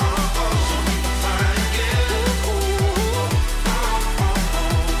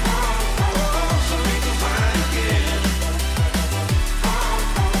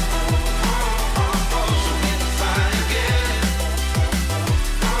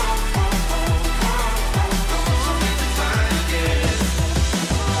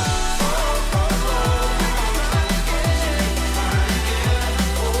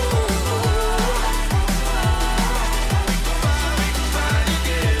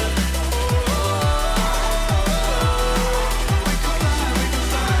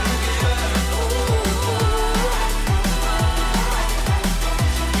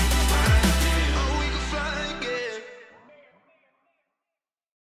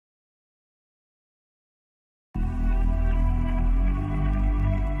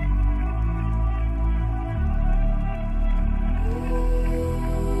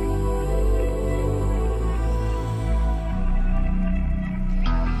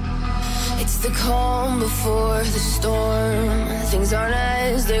 The calm before the storm. Things aren't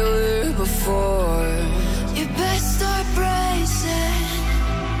as they were before. You best start bracing.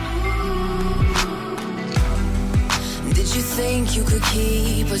 Did you think you could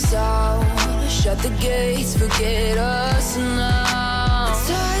keep us out? Shut the gates, forget us now.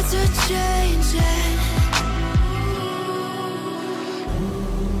 The tides are changing.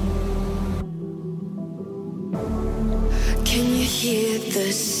 Can you hear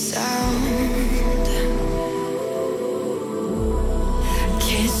the sound?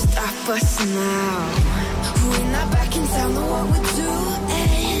 Can't stop us now. We're not back in town, know what we're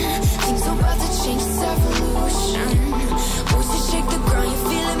doing. Things are about to change, it's evolution. Once you shake the ground, you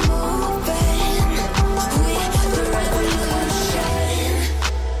feel it moving. We're the revolution.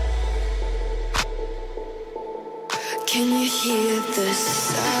 Can you hear the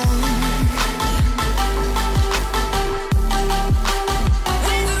sound?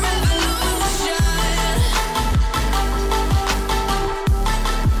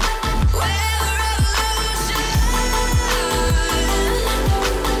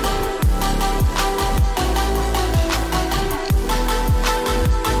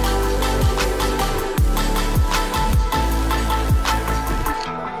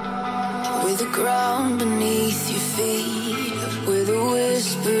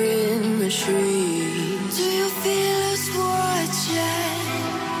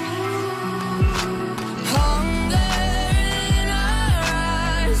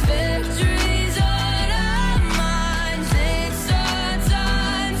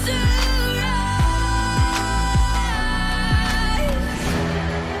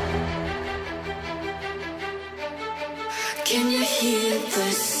 Can you hear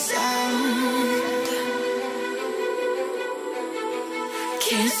the sound?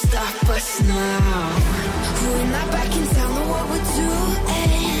 Can't stop us now. We're not back in town, know what we're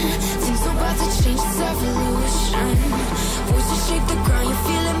doing. Things are about to change, it's evolution. Voices shake the ground, you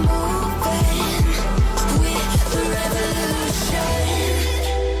feel it moving. We're the revolution.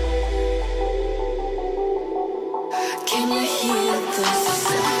 Can you hear the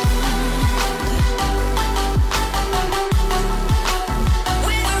sound?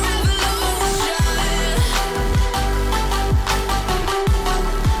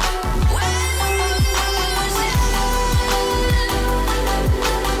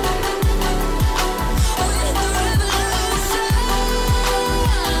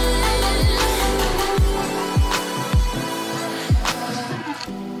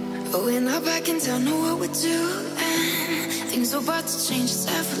 We're not back in town, know what we're doing. Things are about to change, it's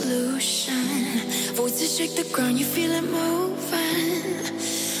evolution. Voices shake the ground, you feel it moving.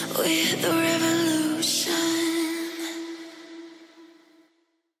 We're the revolution.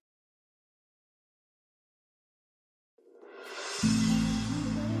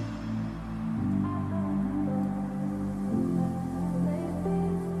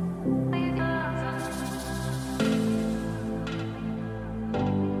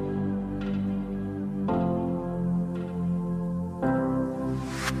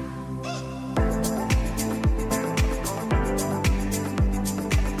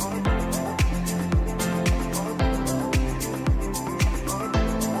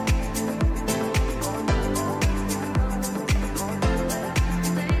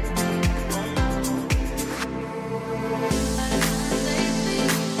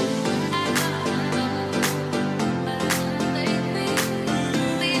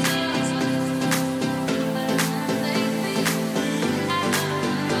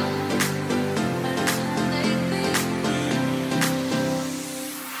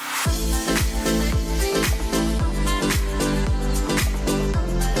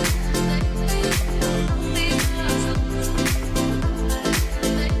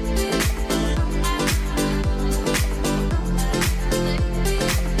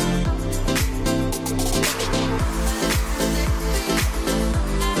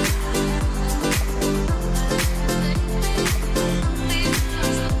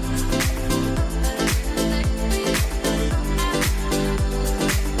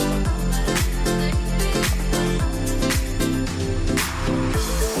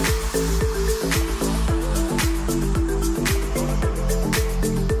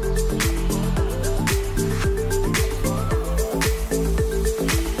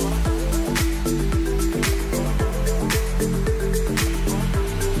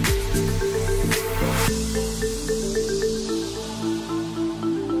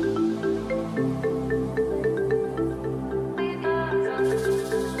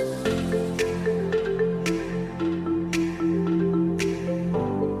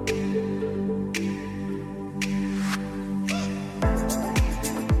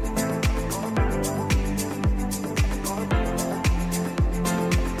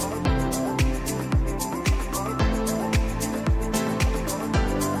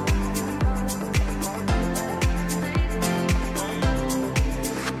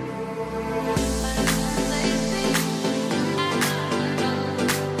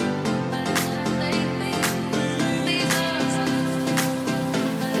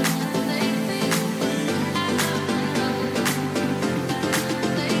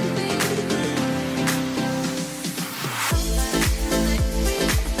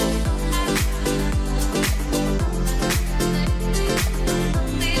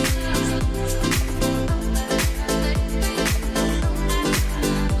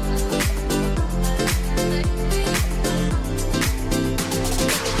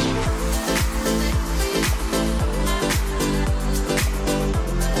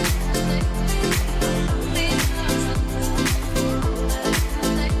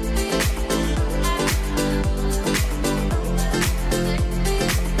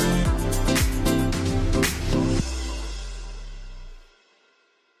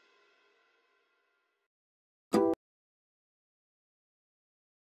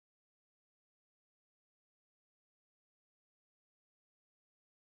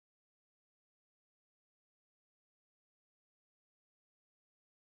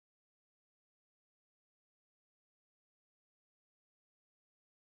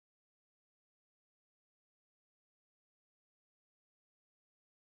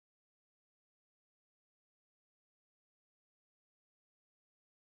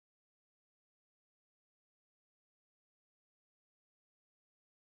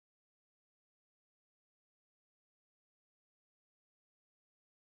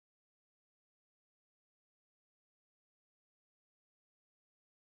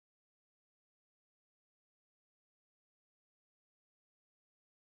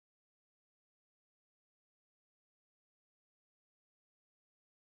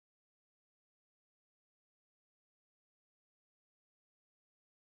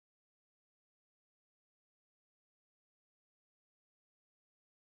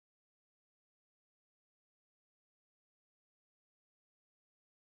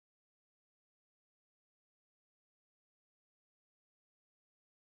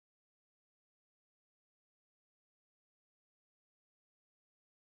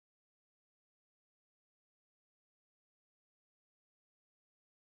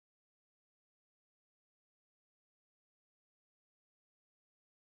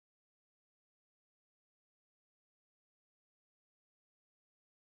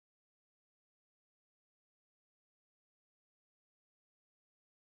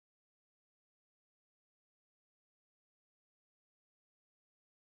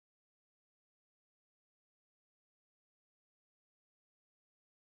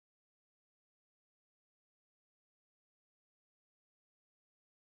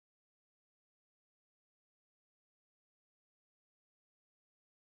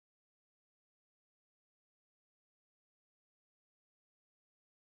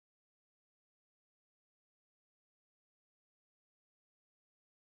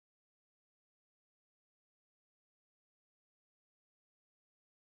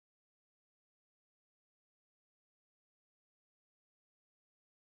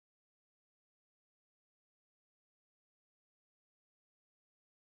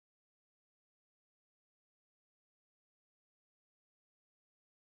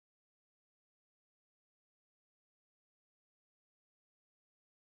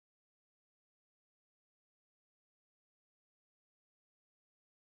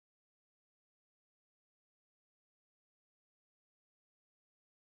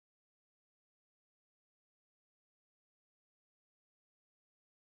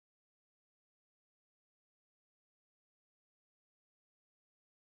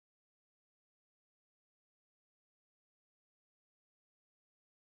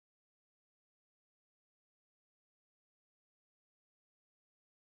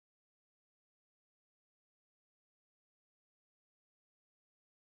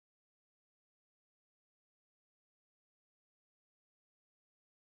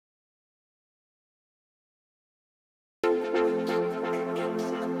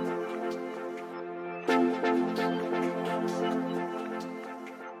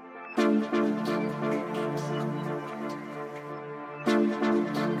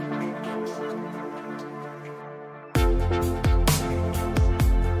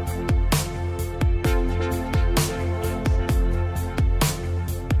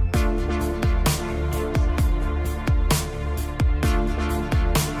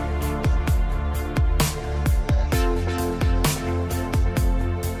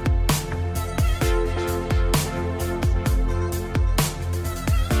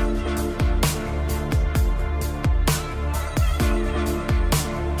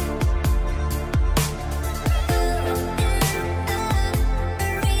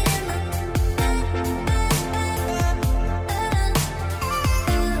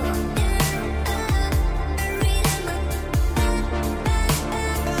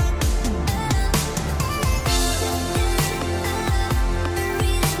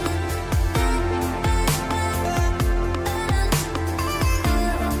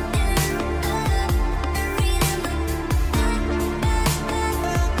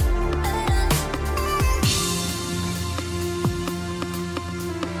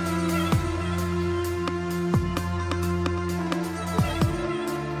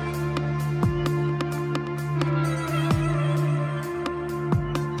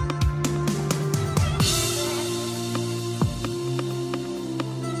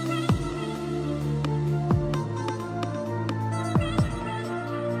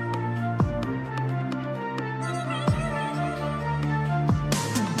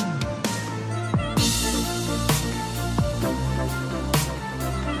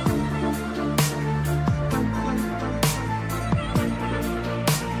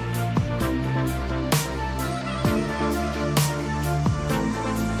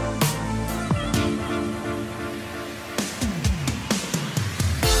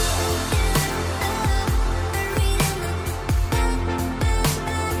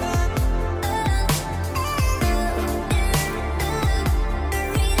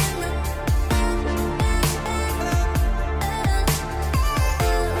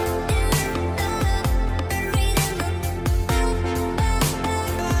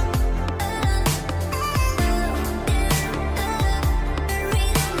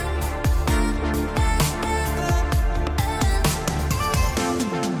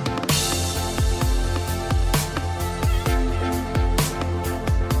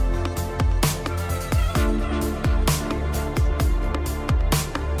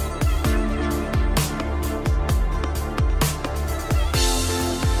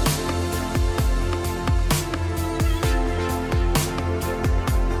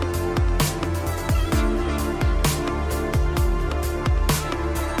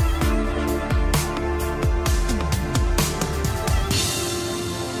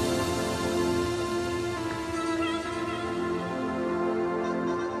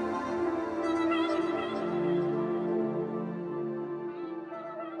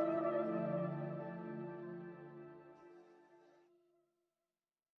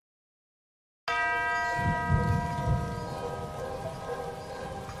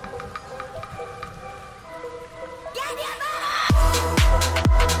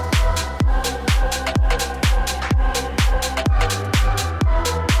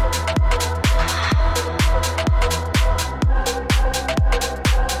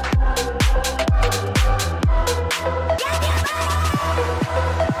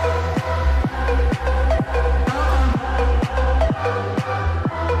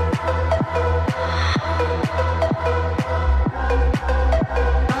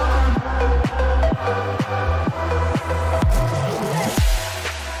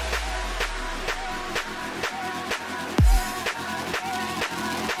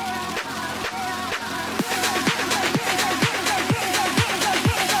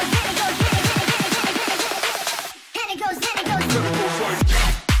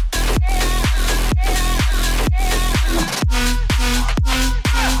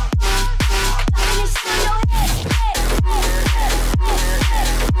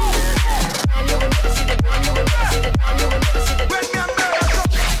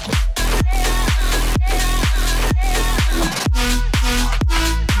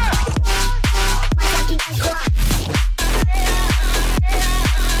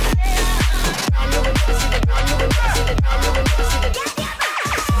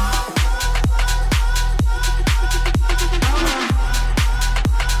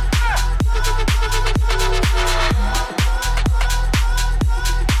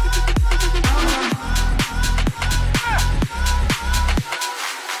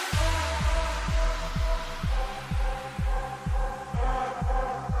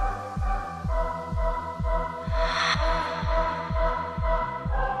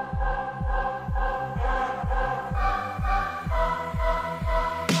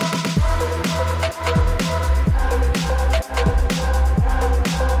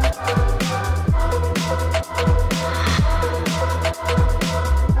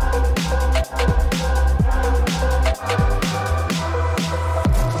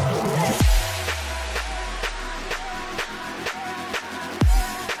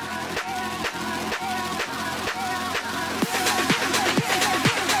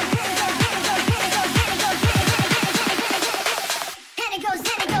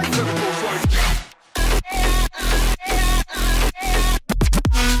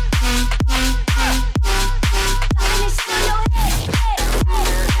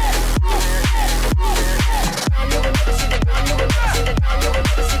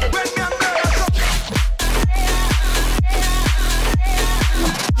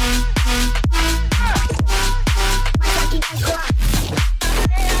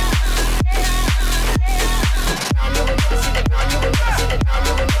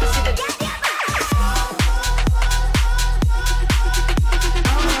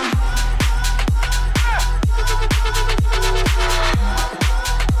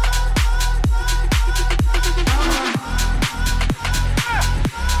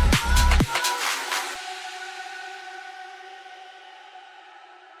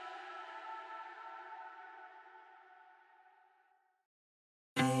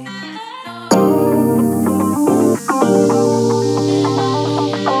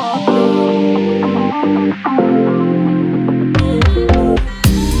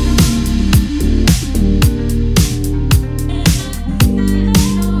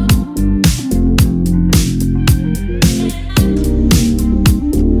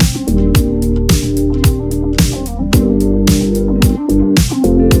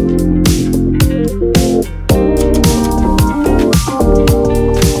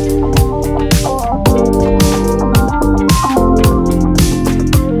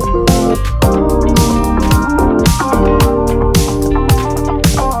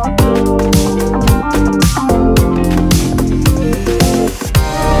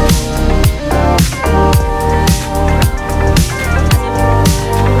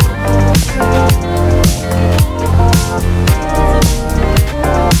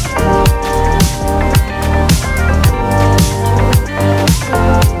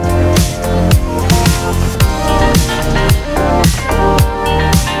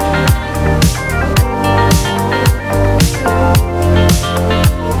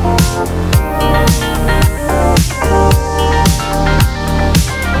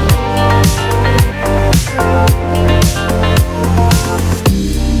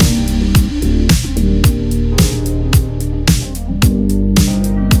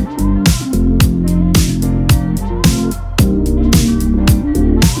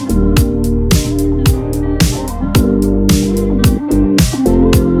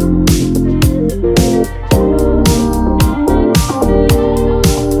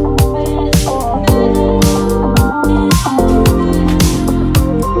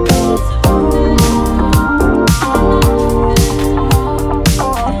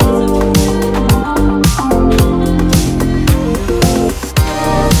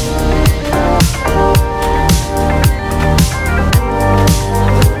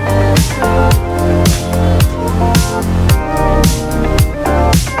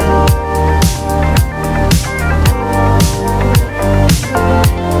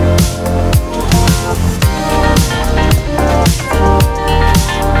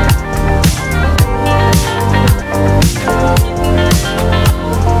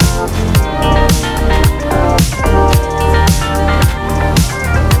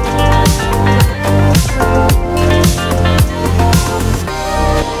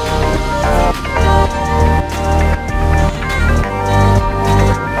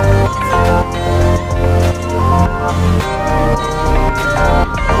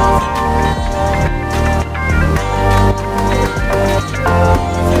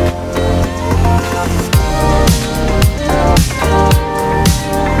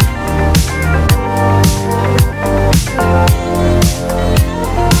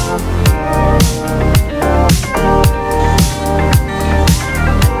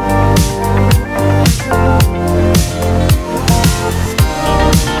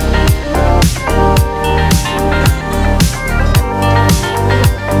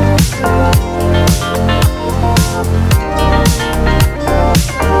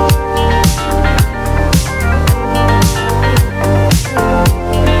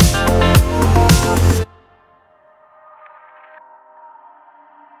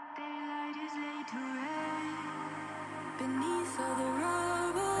 Beneath all the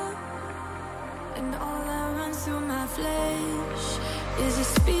rubble, and all that runs through my flesh is a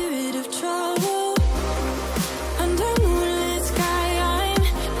spirit of trouble. Under moonlit sky, I'm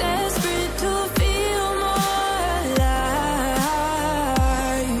desperate to feel more alive,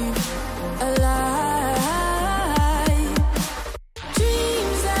 alive.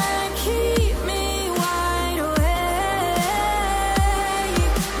 Dreams that keep me wide awake,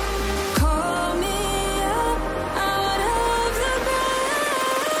 call me up out of the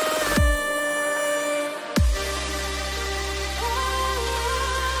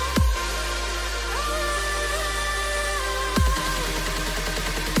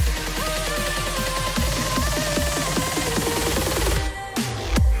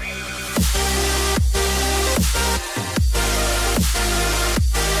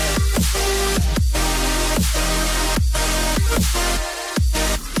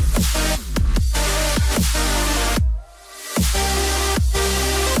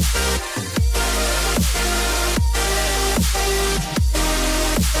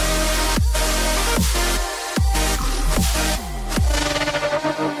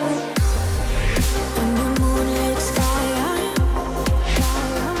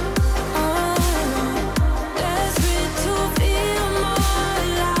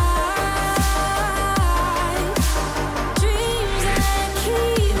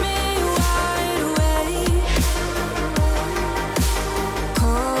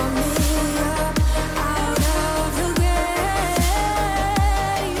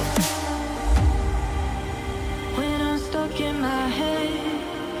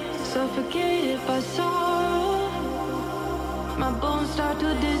suffocated by sorrow. My bones start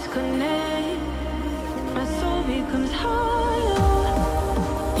to disconnect. My soul becomes hollow.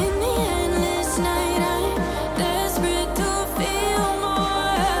 In the endless night, I'm desperate to feel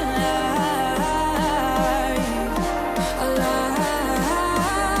more alive, alive.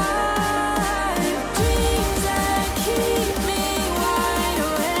 Dreams that keep me wide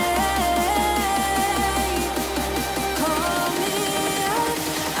awake, call me up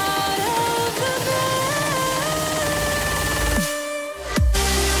out of the bed.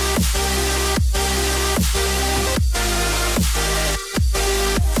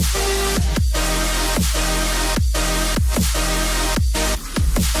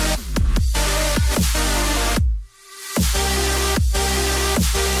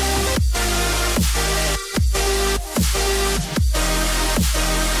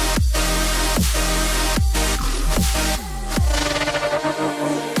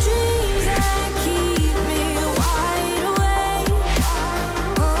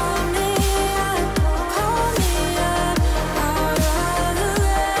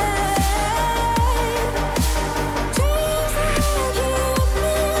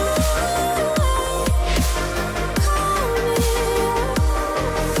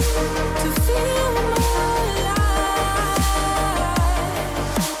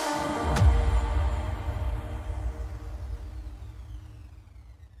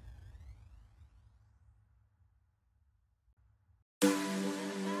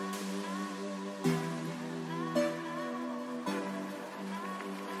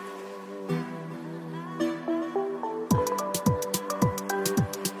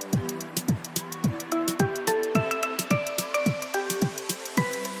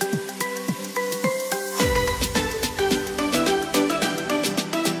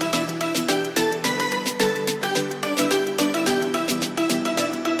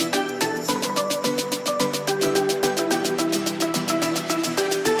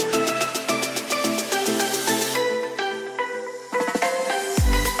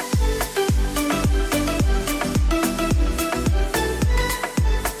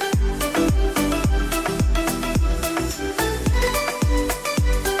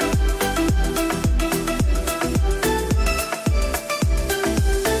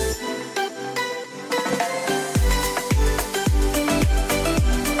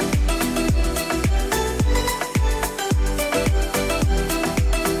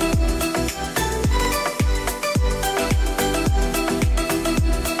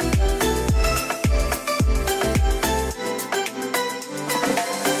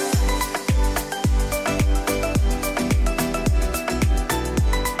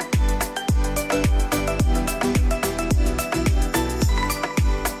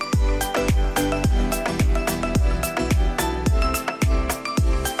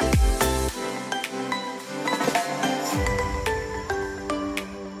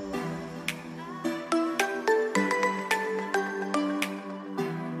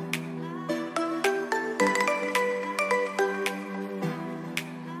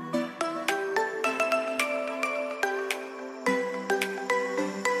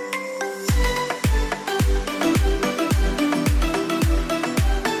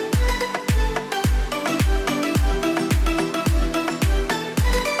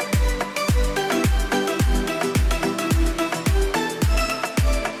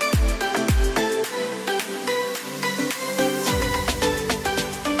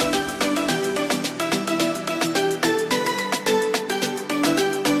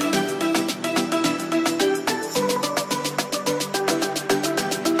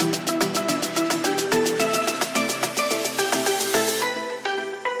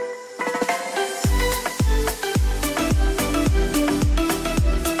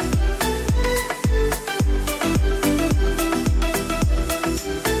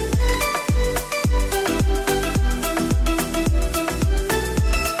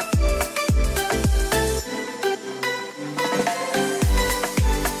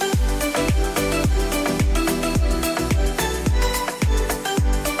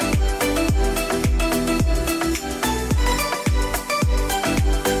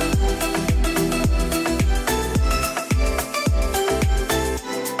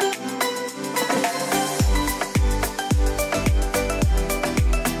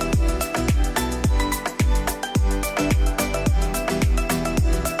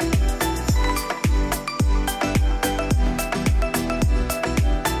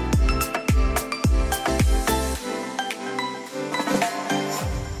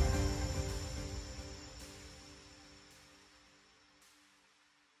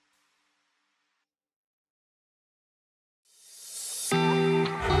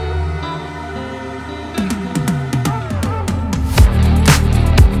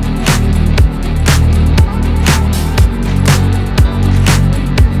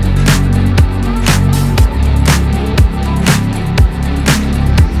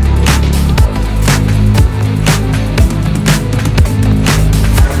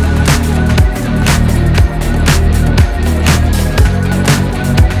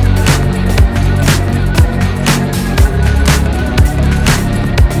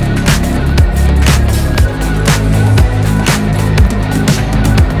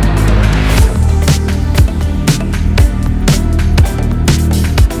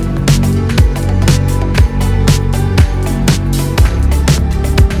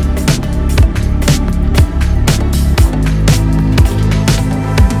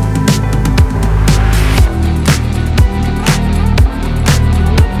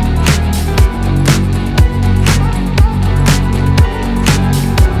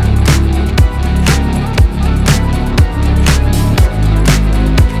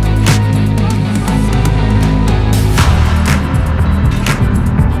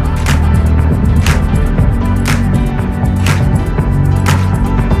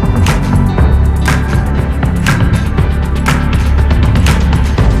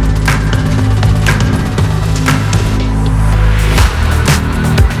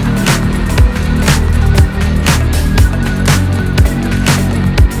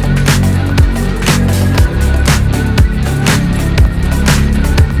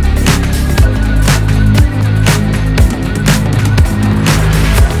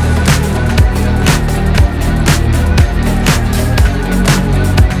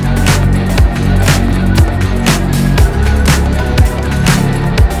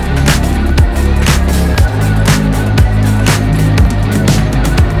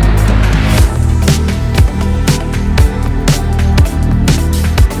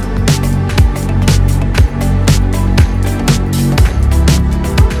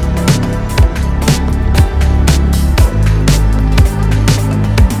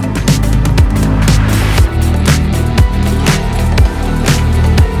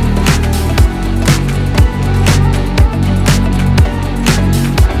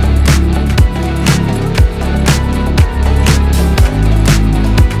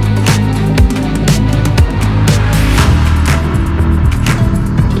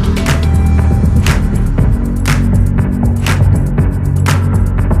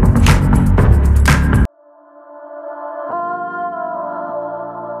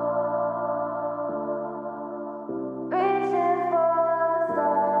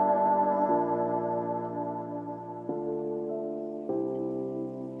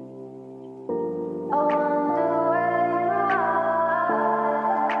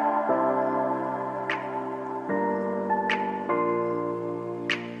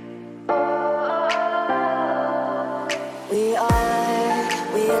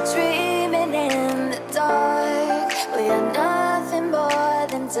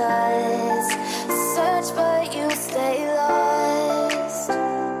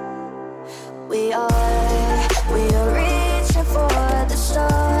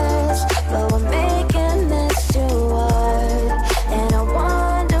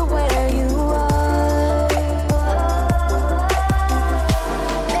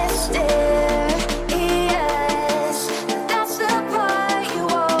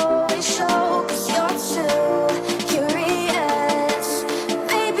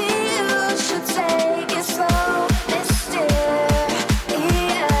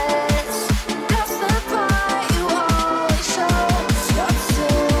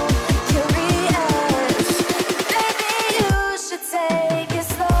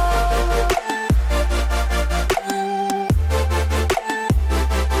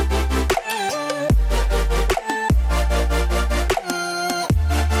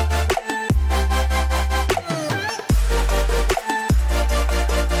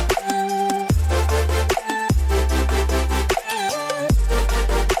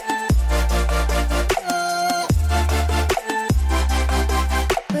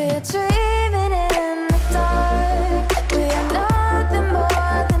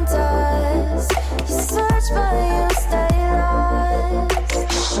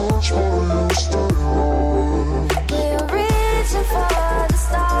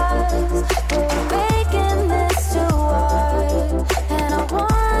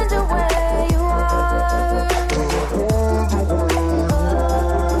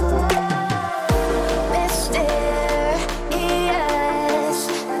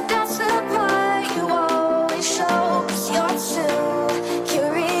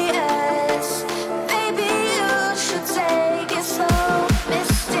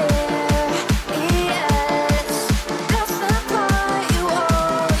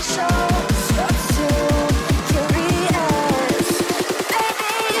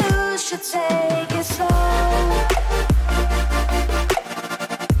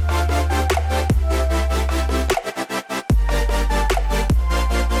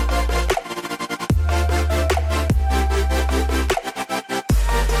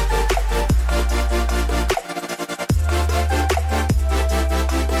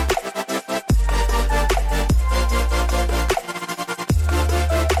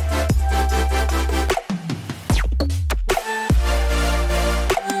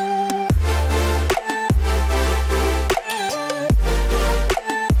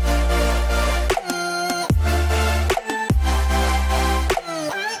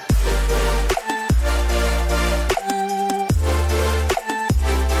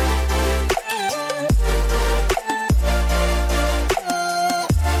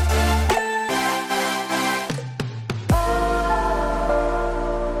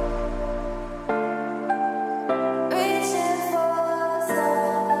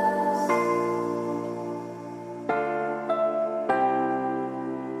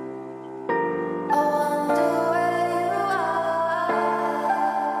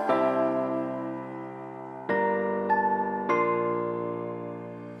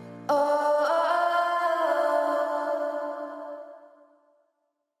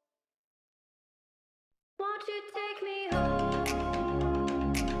 Won't you take me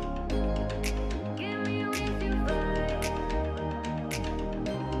home? Give me wings to fly.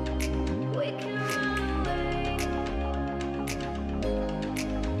 We can run away.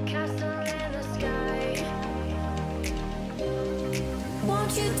 Castle in the sky.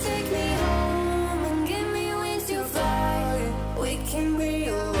 Won't you take me home and give me wings to fly? We can be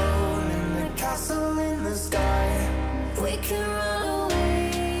alone in the castle in the sky. We can run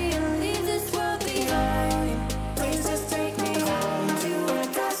away and leave this world behind. Please just take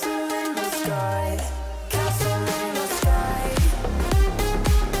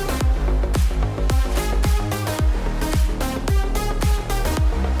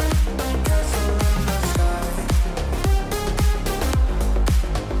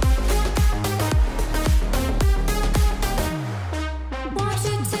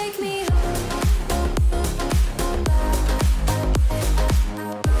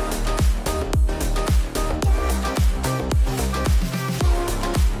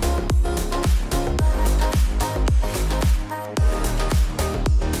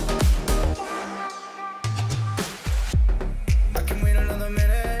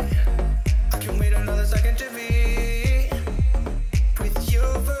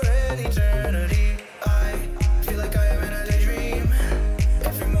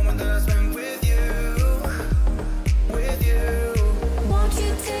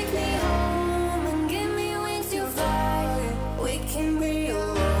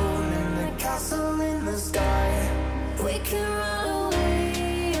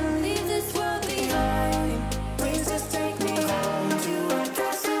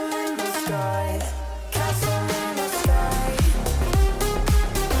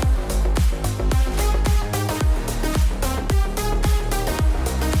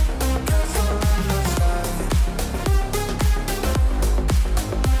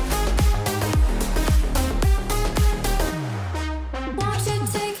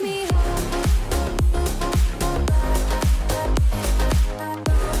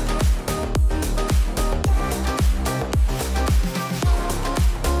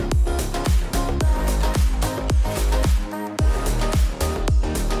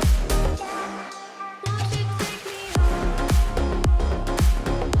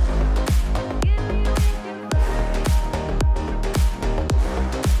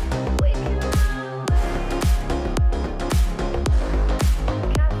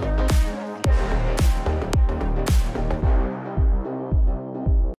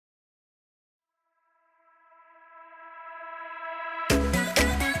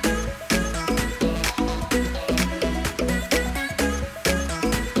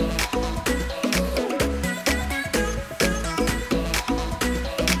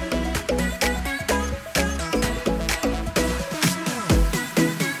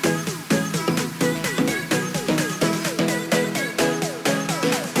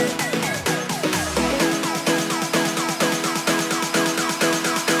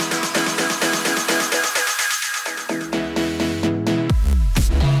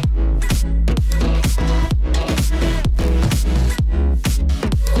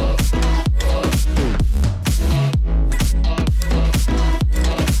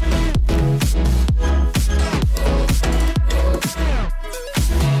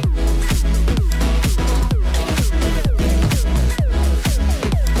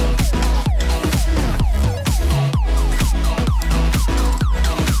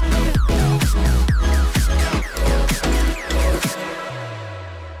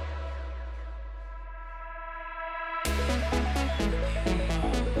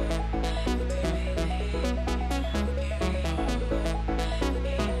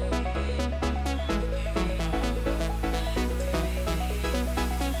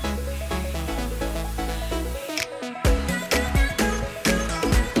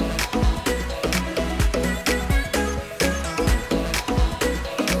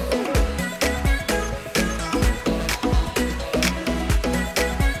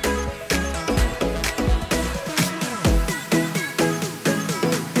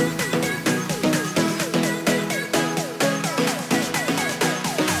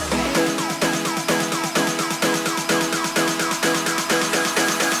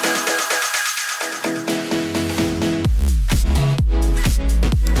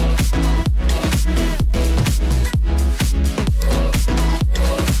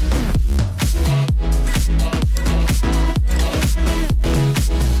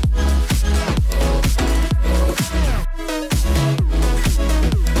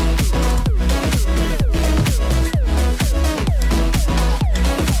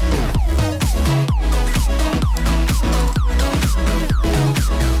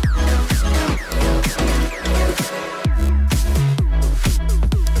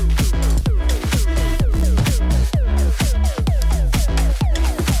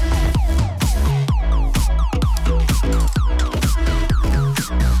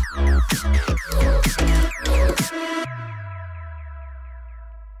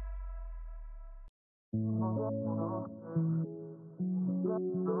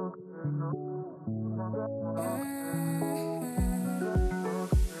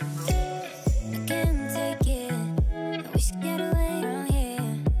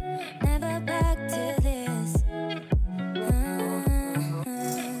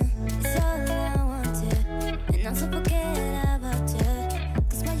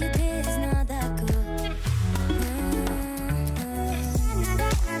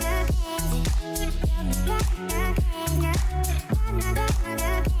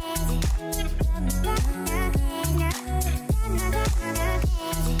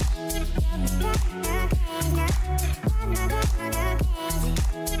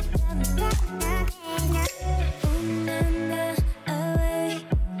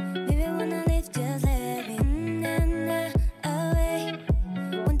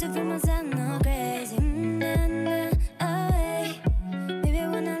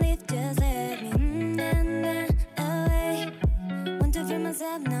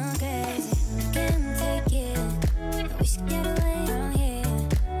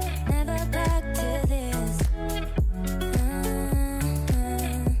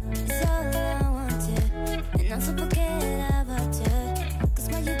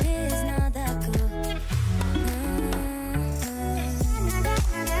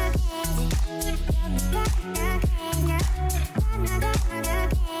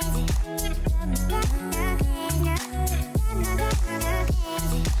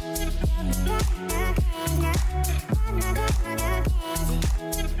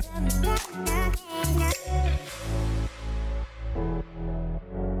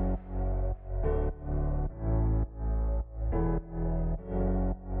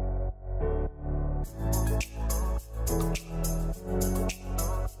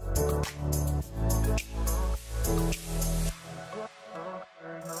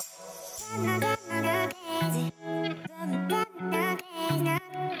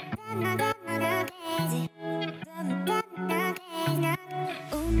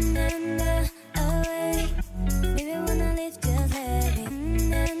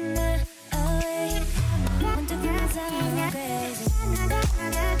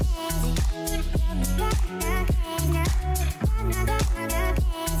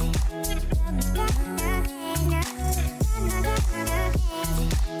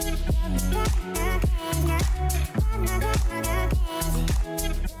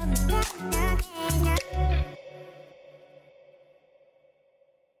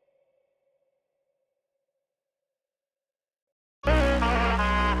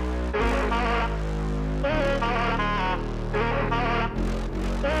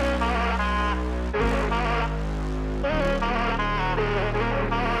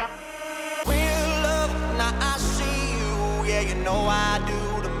know I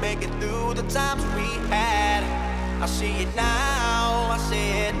do, to make it through the times we had. I see it now, I see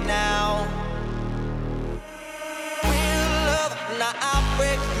it now. Real love, now I'll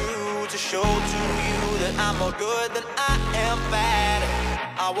break through to show to you that I'm more good than I am bad.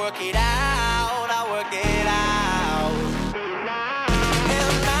 I'll work it out, I'll work it out.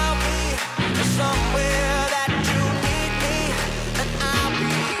 And I'll be somewhere that you need me, and I'll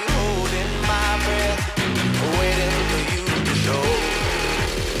be holding my breath, waiting for you to show.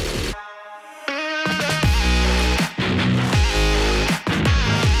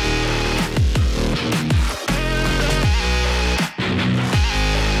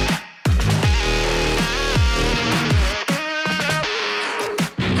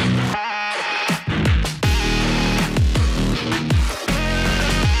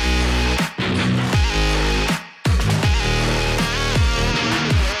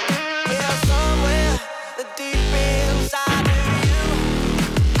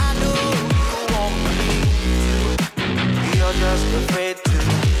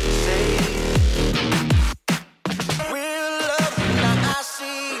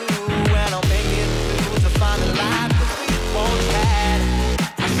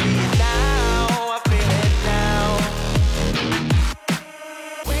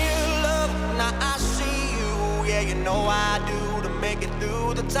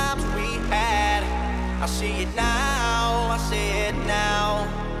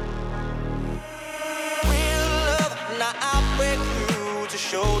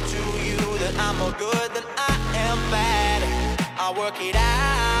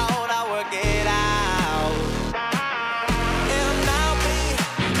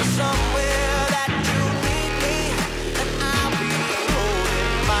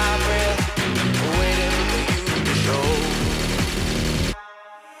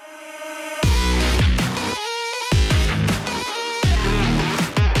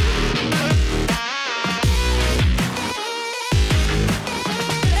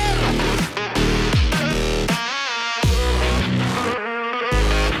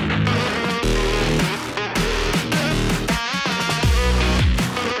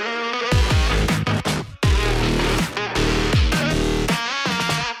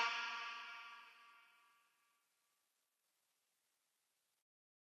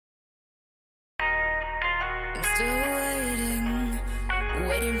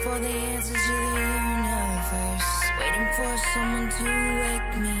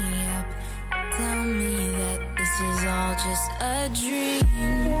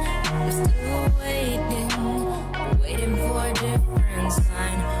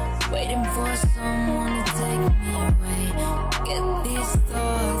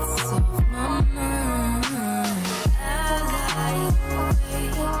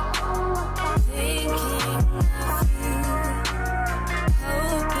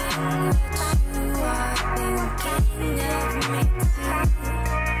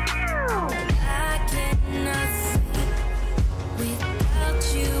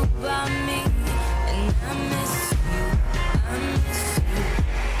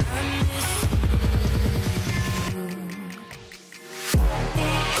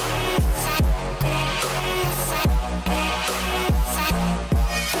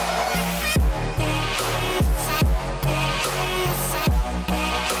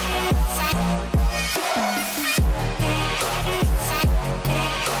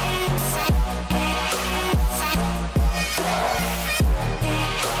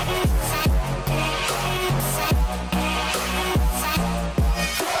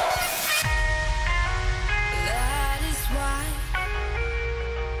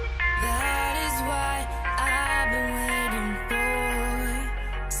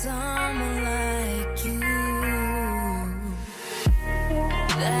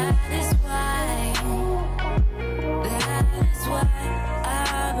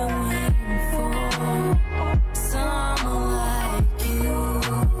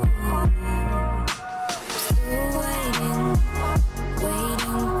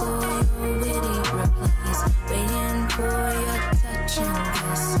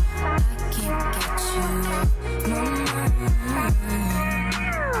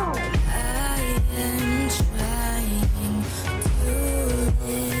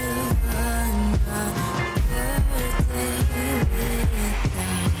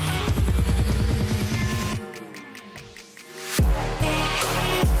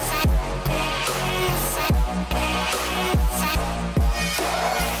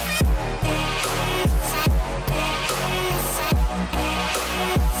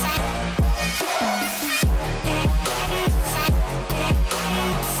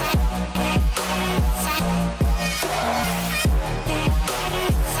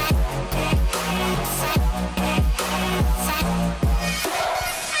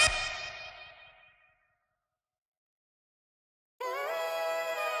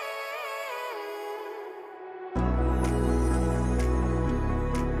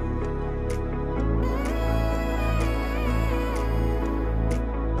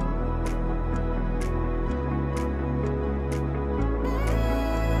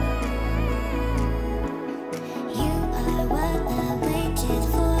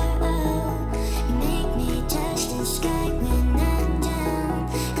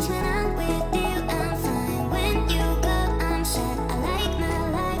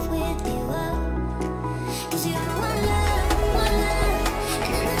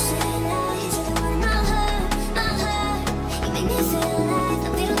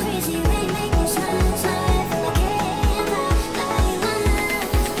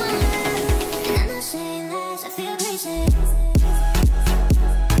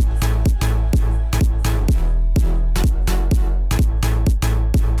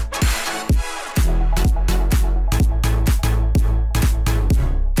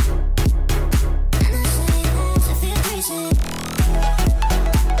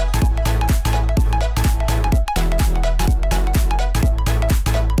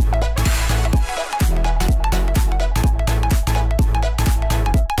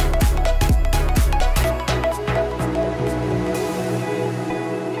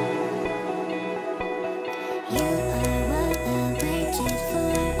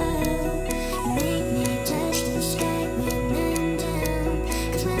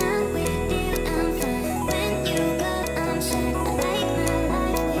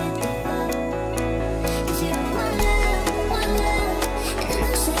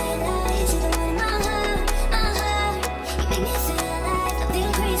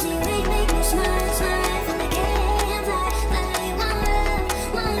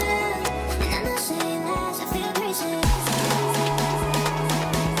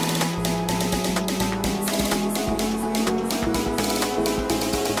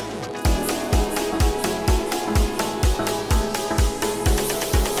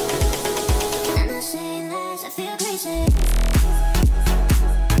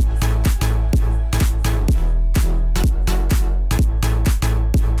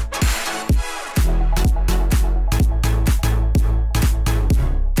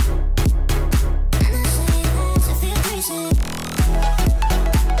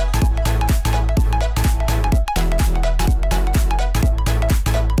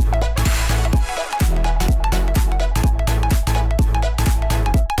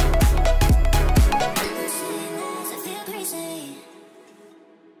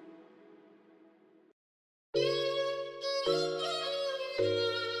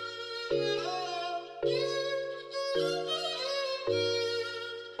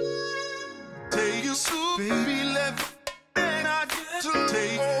 baby, let me. And I get to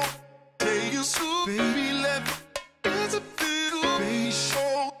take you so, baby, let me. It's a little baby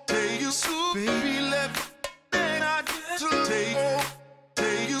show. Take you so, baby, let me. And I get to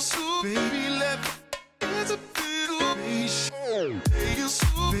take you so, baby, let me. It's a little baby show. Take you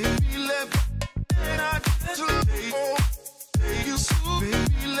so, baby, let me. And I get to take you so,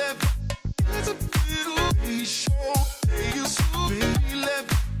 baby, let me. It's a little baby show. Take you so, baby, let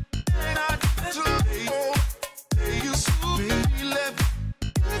me. And I get to take you so, baby, let me.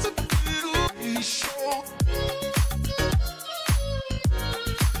 It's a little baby show.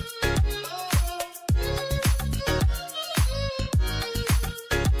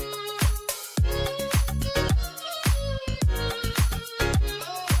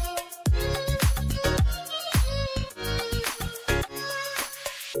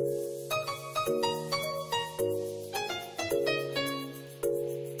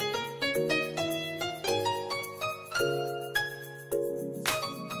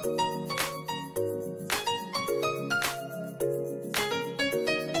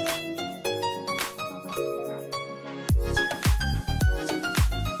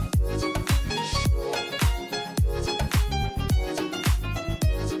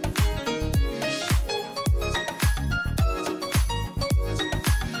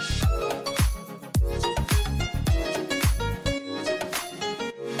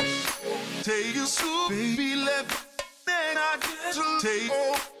 Take you so, baby, let me. Then I get to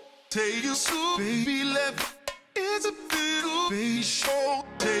take you so, baby, let me. It's a little baby show.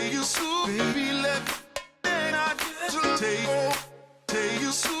 Take you so, baby, let me. Then I get to take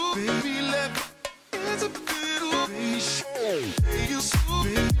you so, baby, let me. It's a little baby show. Take you so,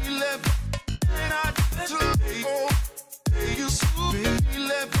 baby, let me. Then I get to take you so, baby,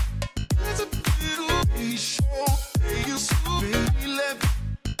 let me. It's a little baby show. Take you so, baby, let me.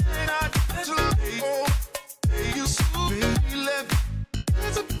 And I get to take you so, baby, let me.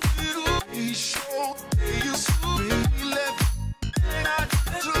 It's a little baby show. Take you so, baby, let me. And I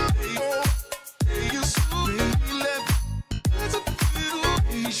get to take you so, baby, let me. It's a little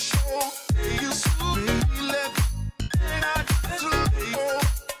baby show. Take you so, baby, let me. And I get to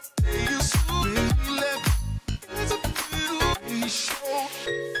take you so, baby, let me. It's a little baby show.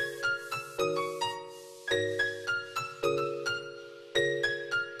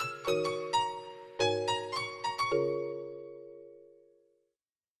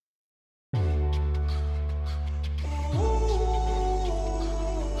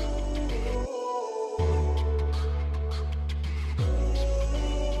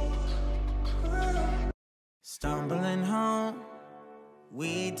 Stumbling home,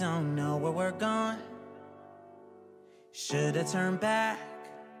 we don't know where we're going. Should've turned back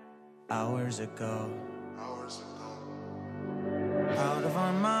hours ago. Out of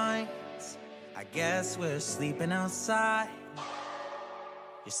our minds, I guess we're sleeping outside.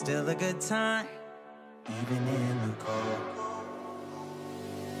 You're still a good time, even in the cold.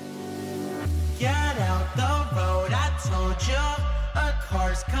 Get out the road, I told you. A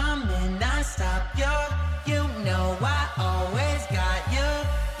car's coming, I stop you. You know I always got you.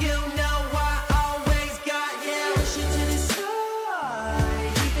 You know I always got you. Push you to the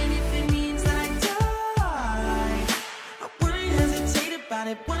side, even if it means that I die. I wouldn't hesitate about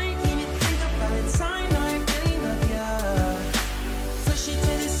it, wouldn't even think about it. I know I really love you. Push you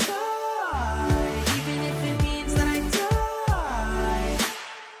to the side, even if it means that I die.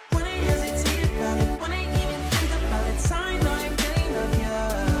 Wouldn't hesitate about it, wouldn't even think about it. I know I really love you.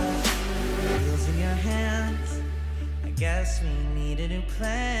 Wheels in your hands, I guess we need a new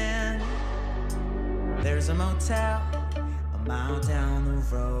plan. There's a motel a mile down the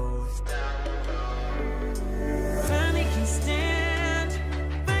road. Finally can stand,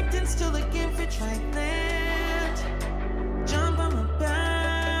 acting still looking for dry land. Jump on my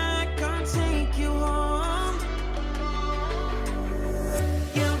back, I'll take you home.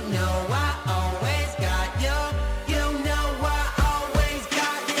 You know I always got you. You know I always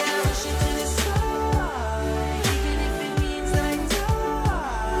got you. Push you to the side, even if it means that I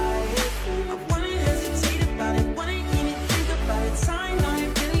die. I wouldn't hesitate about it, wouldn't even think about it. I know I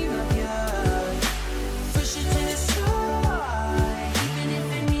really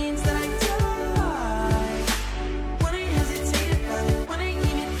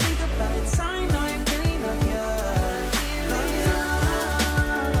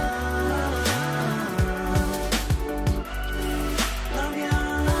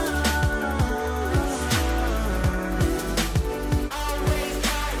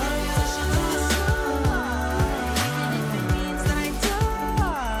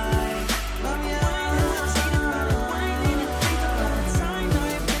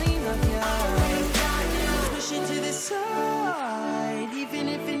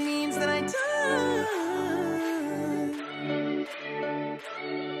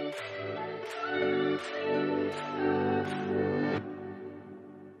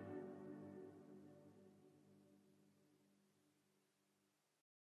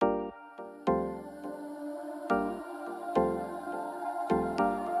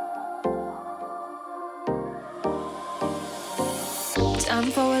Time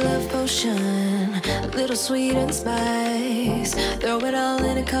for a love potion, a little sweet and spice. Throw it all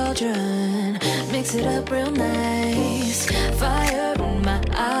in a cauldron, mix it up real nice. Fire in my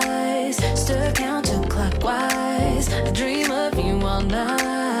eyes, stir counterclockwise. I dream of you all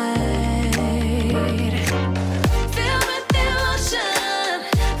night. Filled with devotion,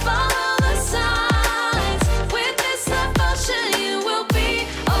 follow the signs. With this devotion, you will be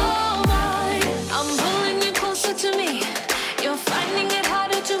all mine. I'm pulling you closer to me. You're finding it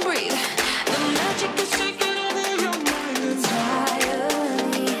harder to breathe. The magic is taking over your mind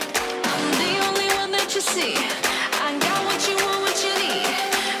entirely. I'm the only one that you see. I got what you want, what you need.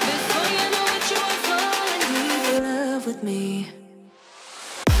 Before you know it, you are falling deep in love with me.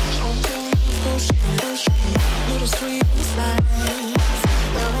 Little sweet spice.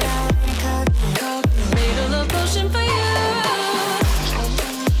 Made a love potion for you.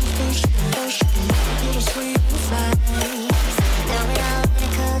 Little sweet spice.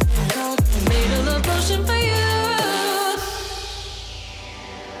 Made a love potion for you.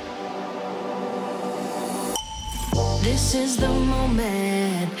 This is the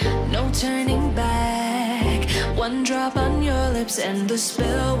moment, no turning back. One drop on your lips and the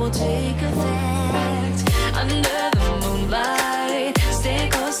spell will take effect. Under the moonlight, stay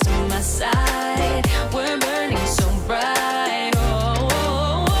close to my side. We're burning so bright. Oh,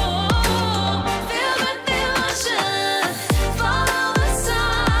 oh, oh. Feel the devotion, follow the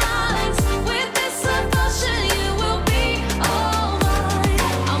signs. With this devotion, you will be all mine.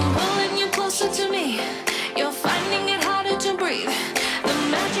 I'm pulling you closer to me. You're finding it harder to breathe. The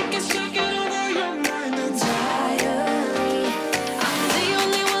magic is taking over your mind entirely. I'm the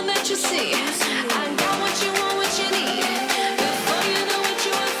only one that you see. I got what you want, what you need. Before you know it,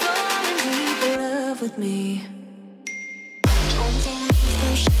 you are falling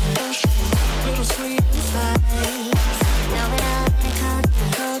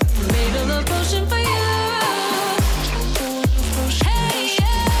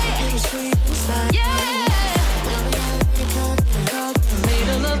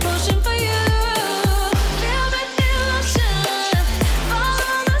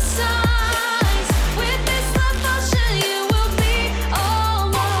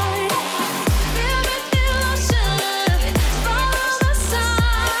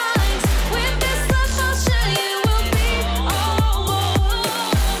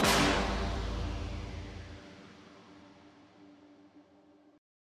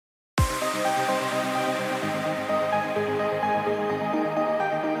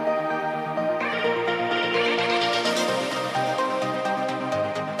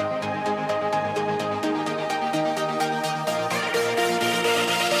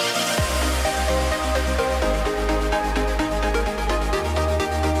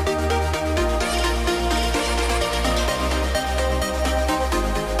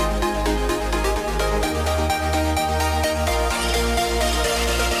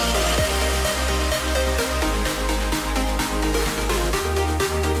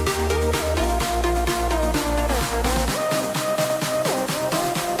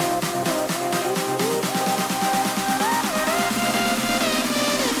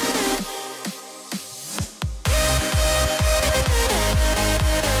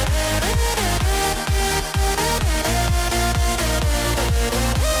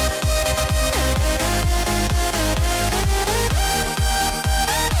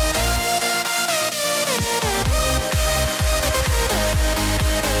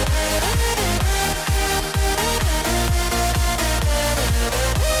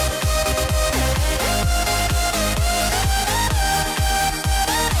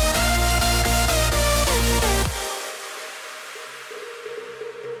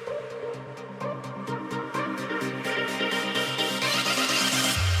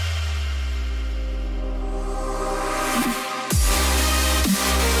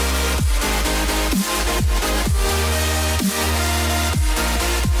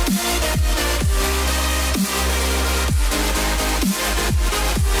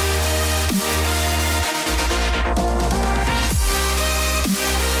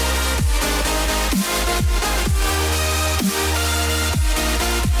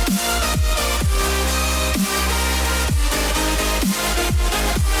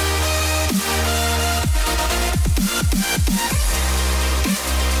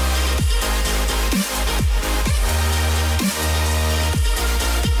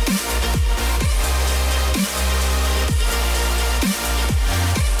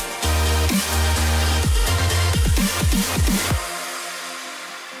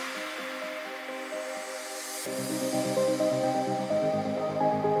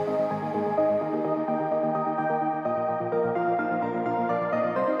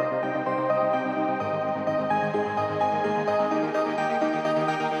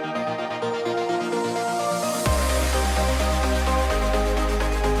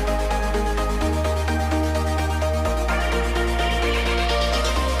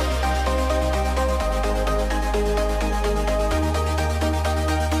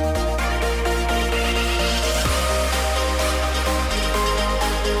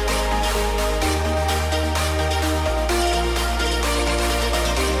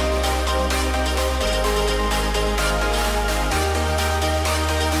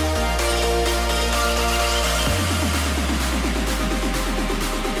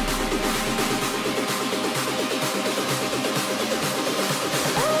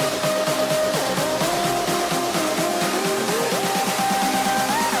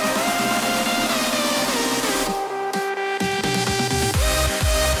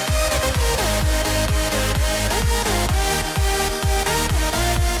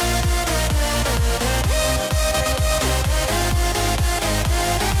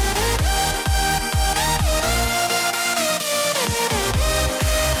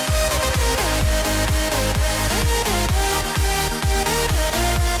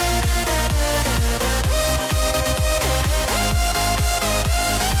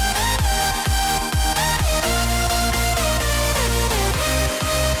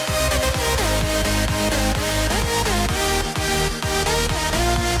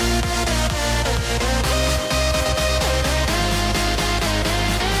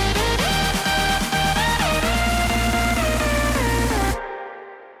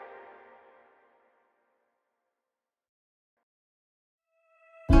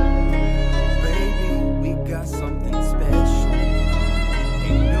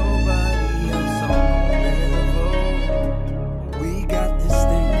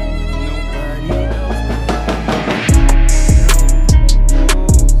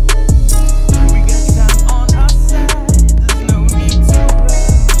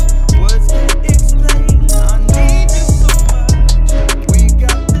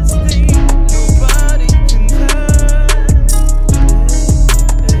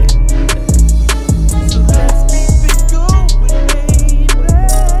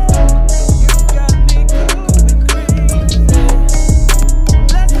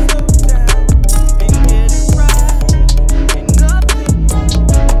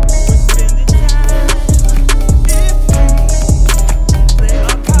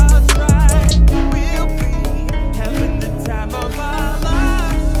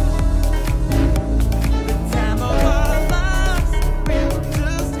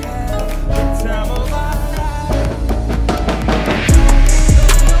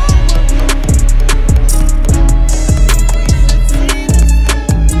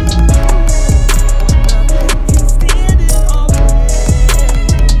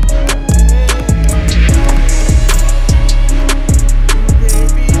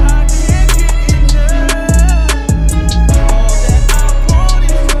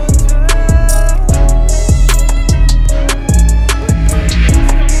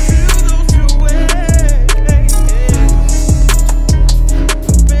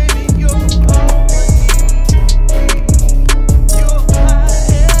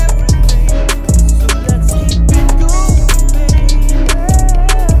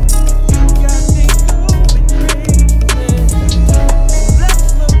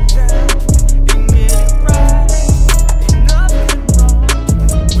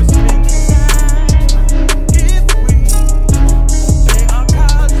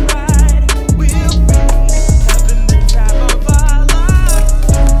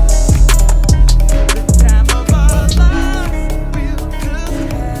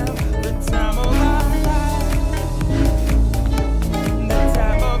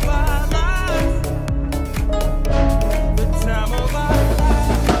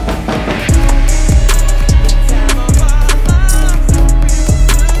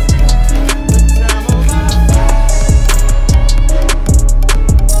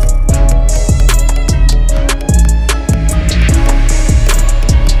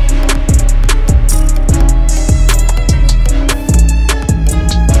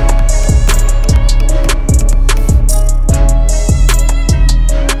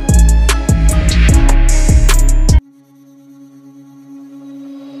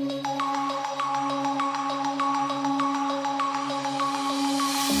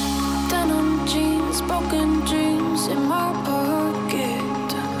broken dreams in my pocket.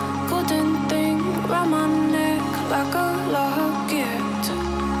 Golden thing round my neck like a locket.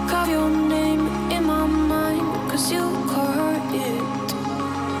 Carve your name in my mind, 'cause you caught it.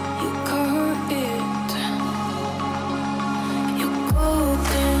 You caught it. You're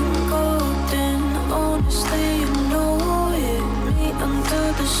golden, golden. Honestly, you know it. Meet under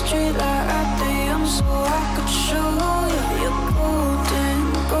the street light at the so I could show you. You're golden,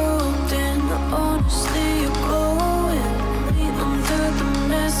 golden. Honestly, you're glowing. Meet under the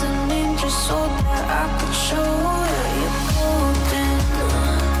mezzanine just so that I could show you. You're golden.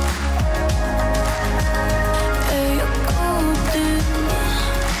 Yeah, you're golden.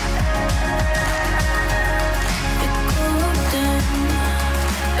 You're golden.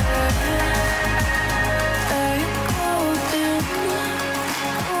 Yeah, you're golden.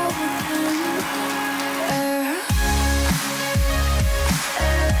 Golden.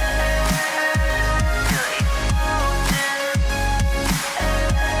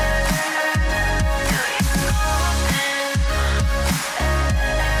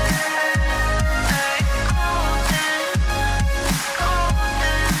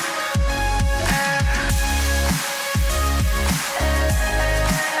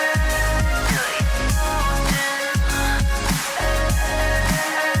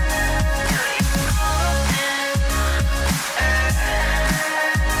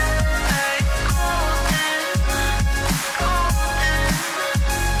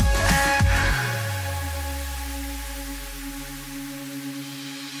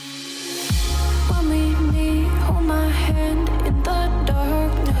 When we meet, hold my hand in the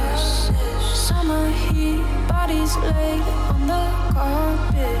darkness. Summer heat, bodies laid on the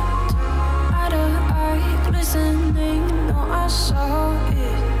carpet. Eye to eye, glistening. No, I saw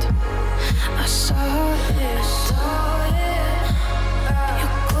it. I saw it.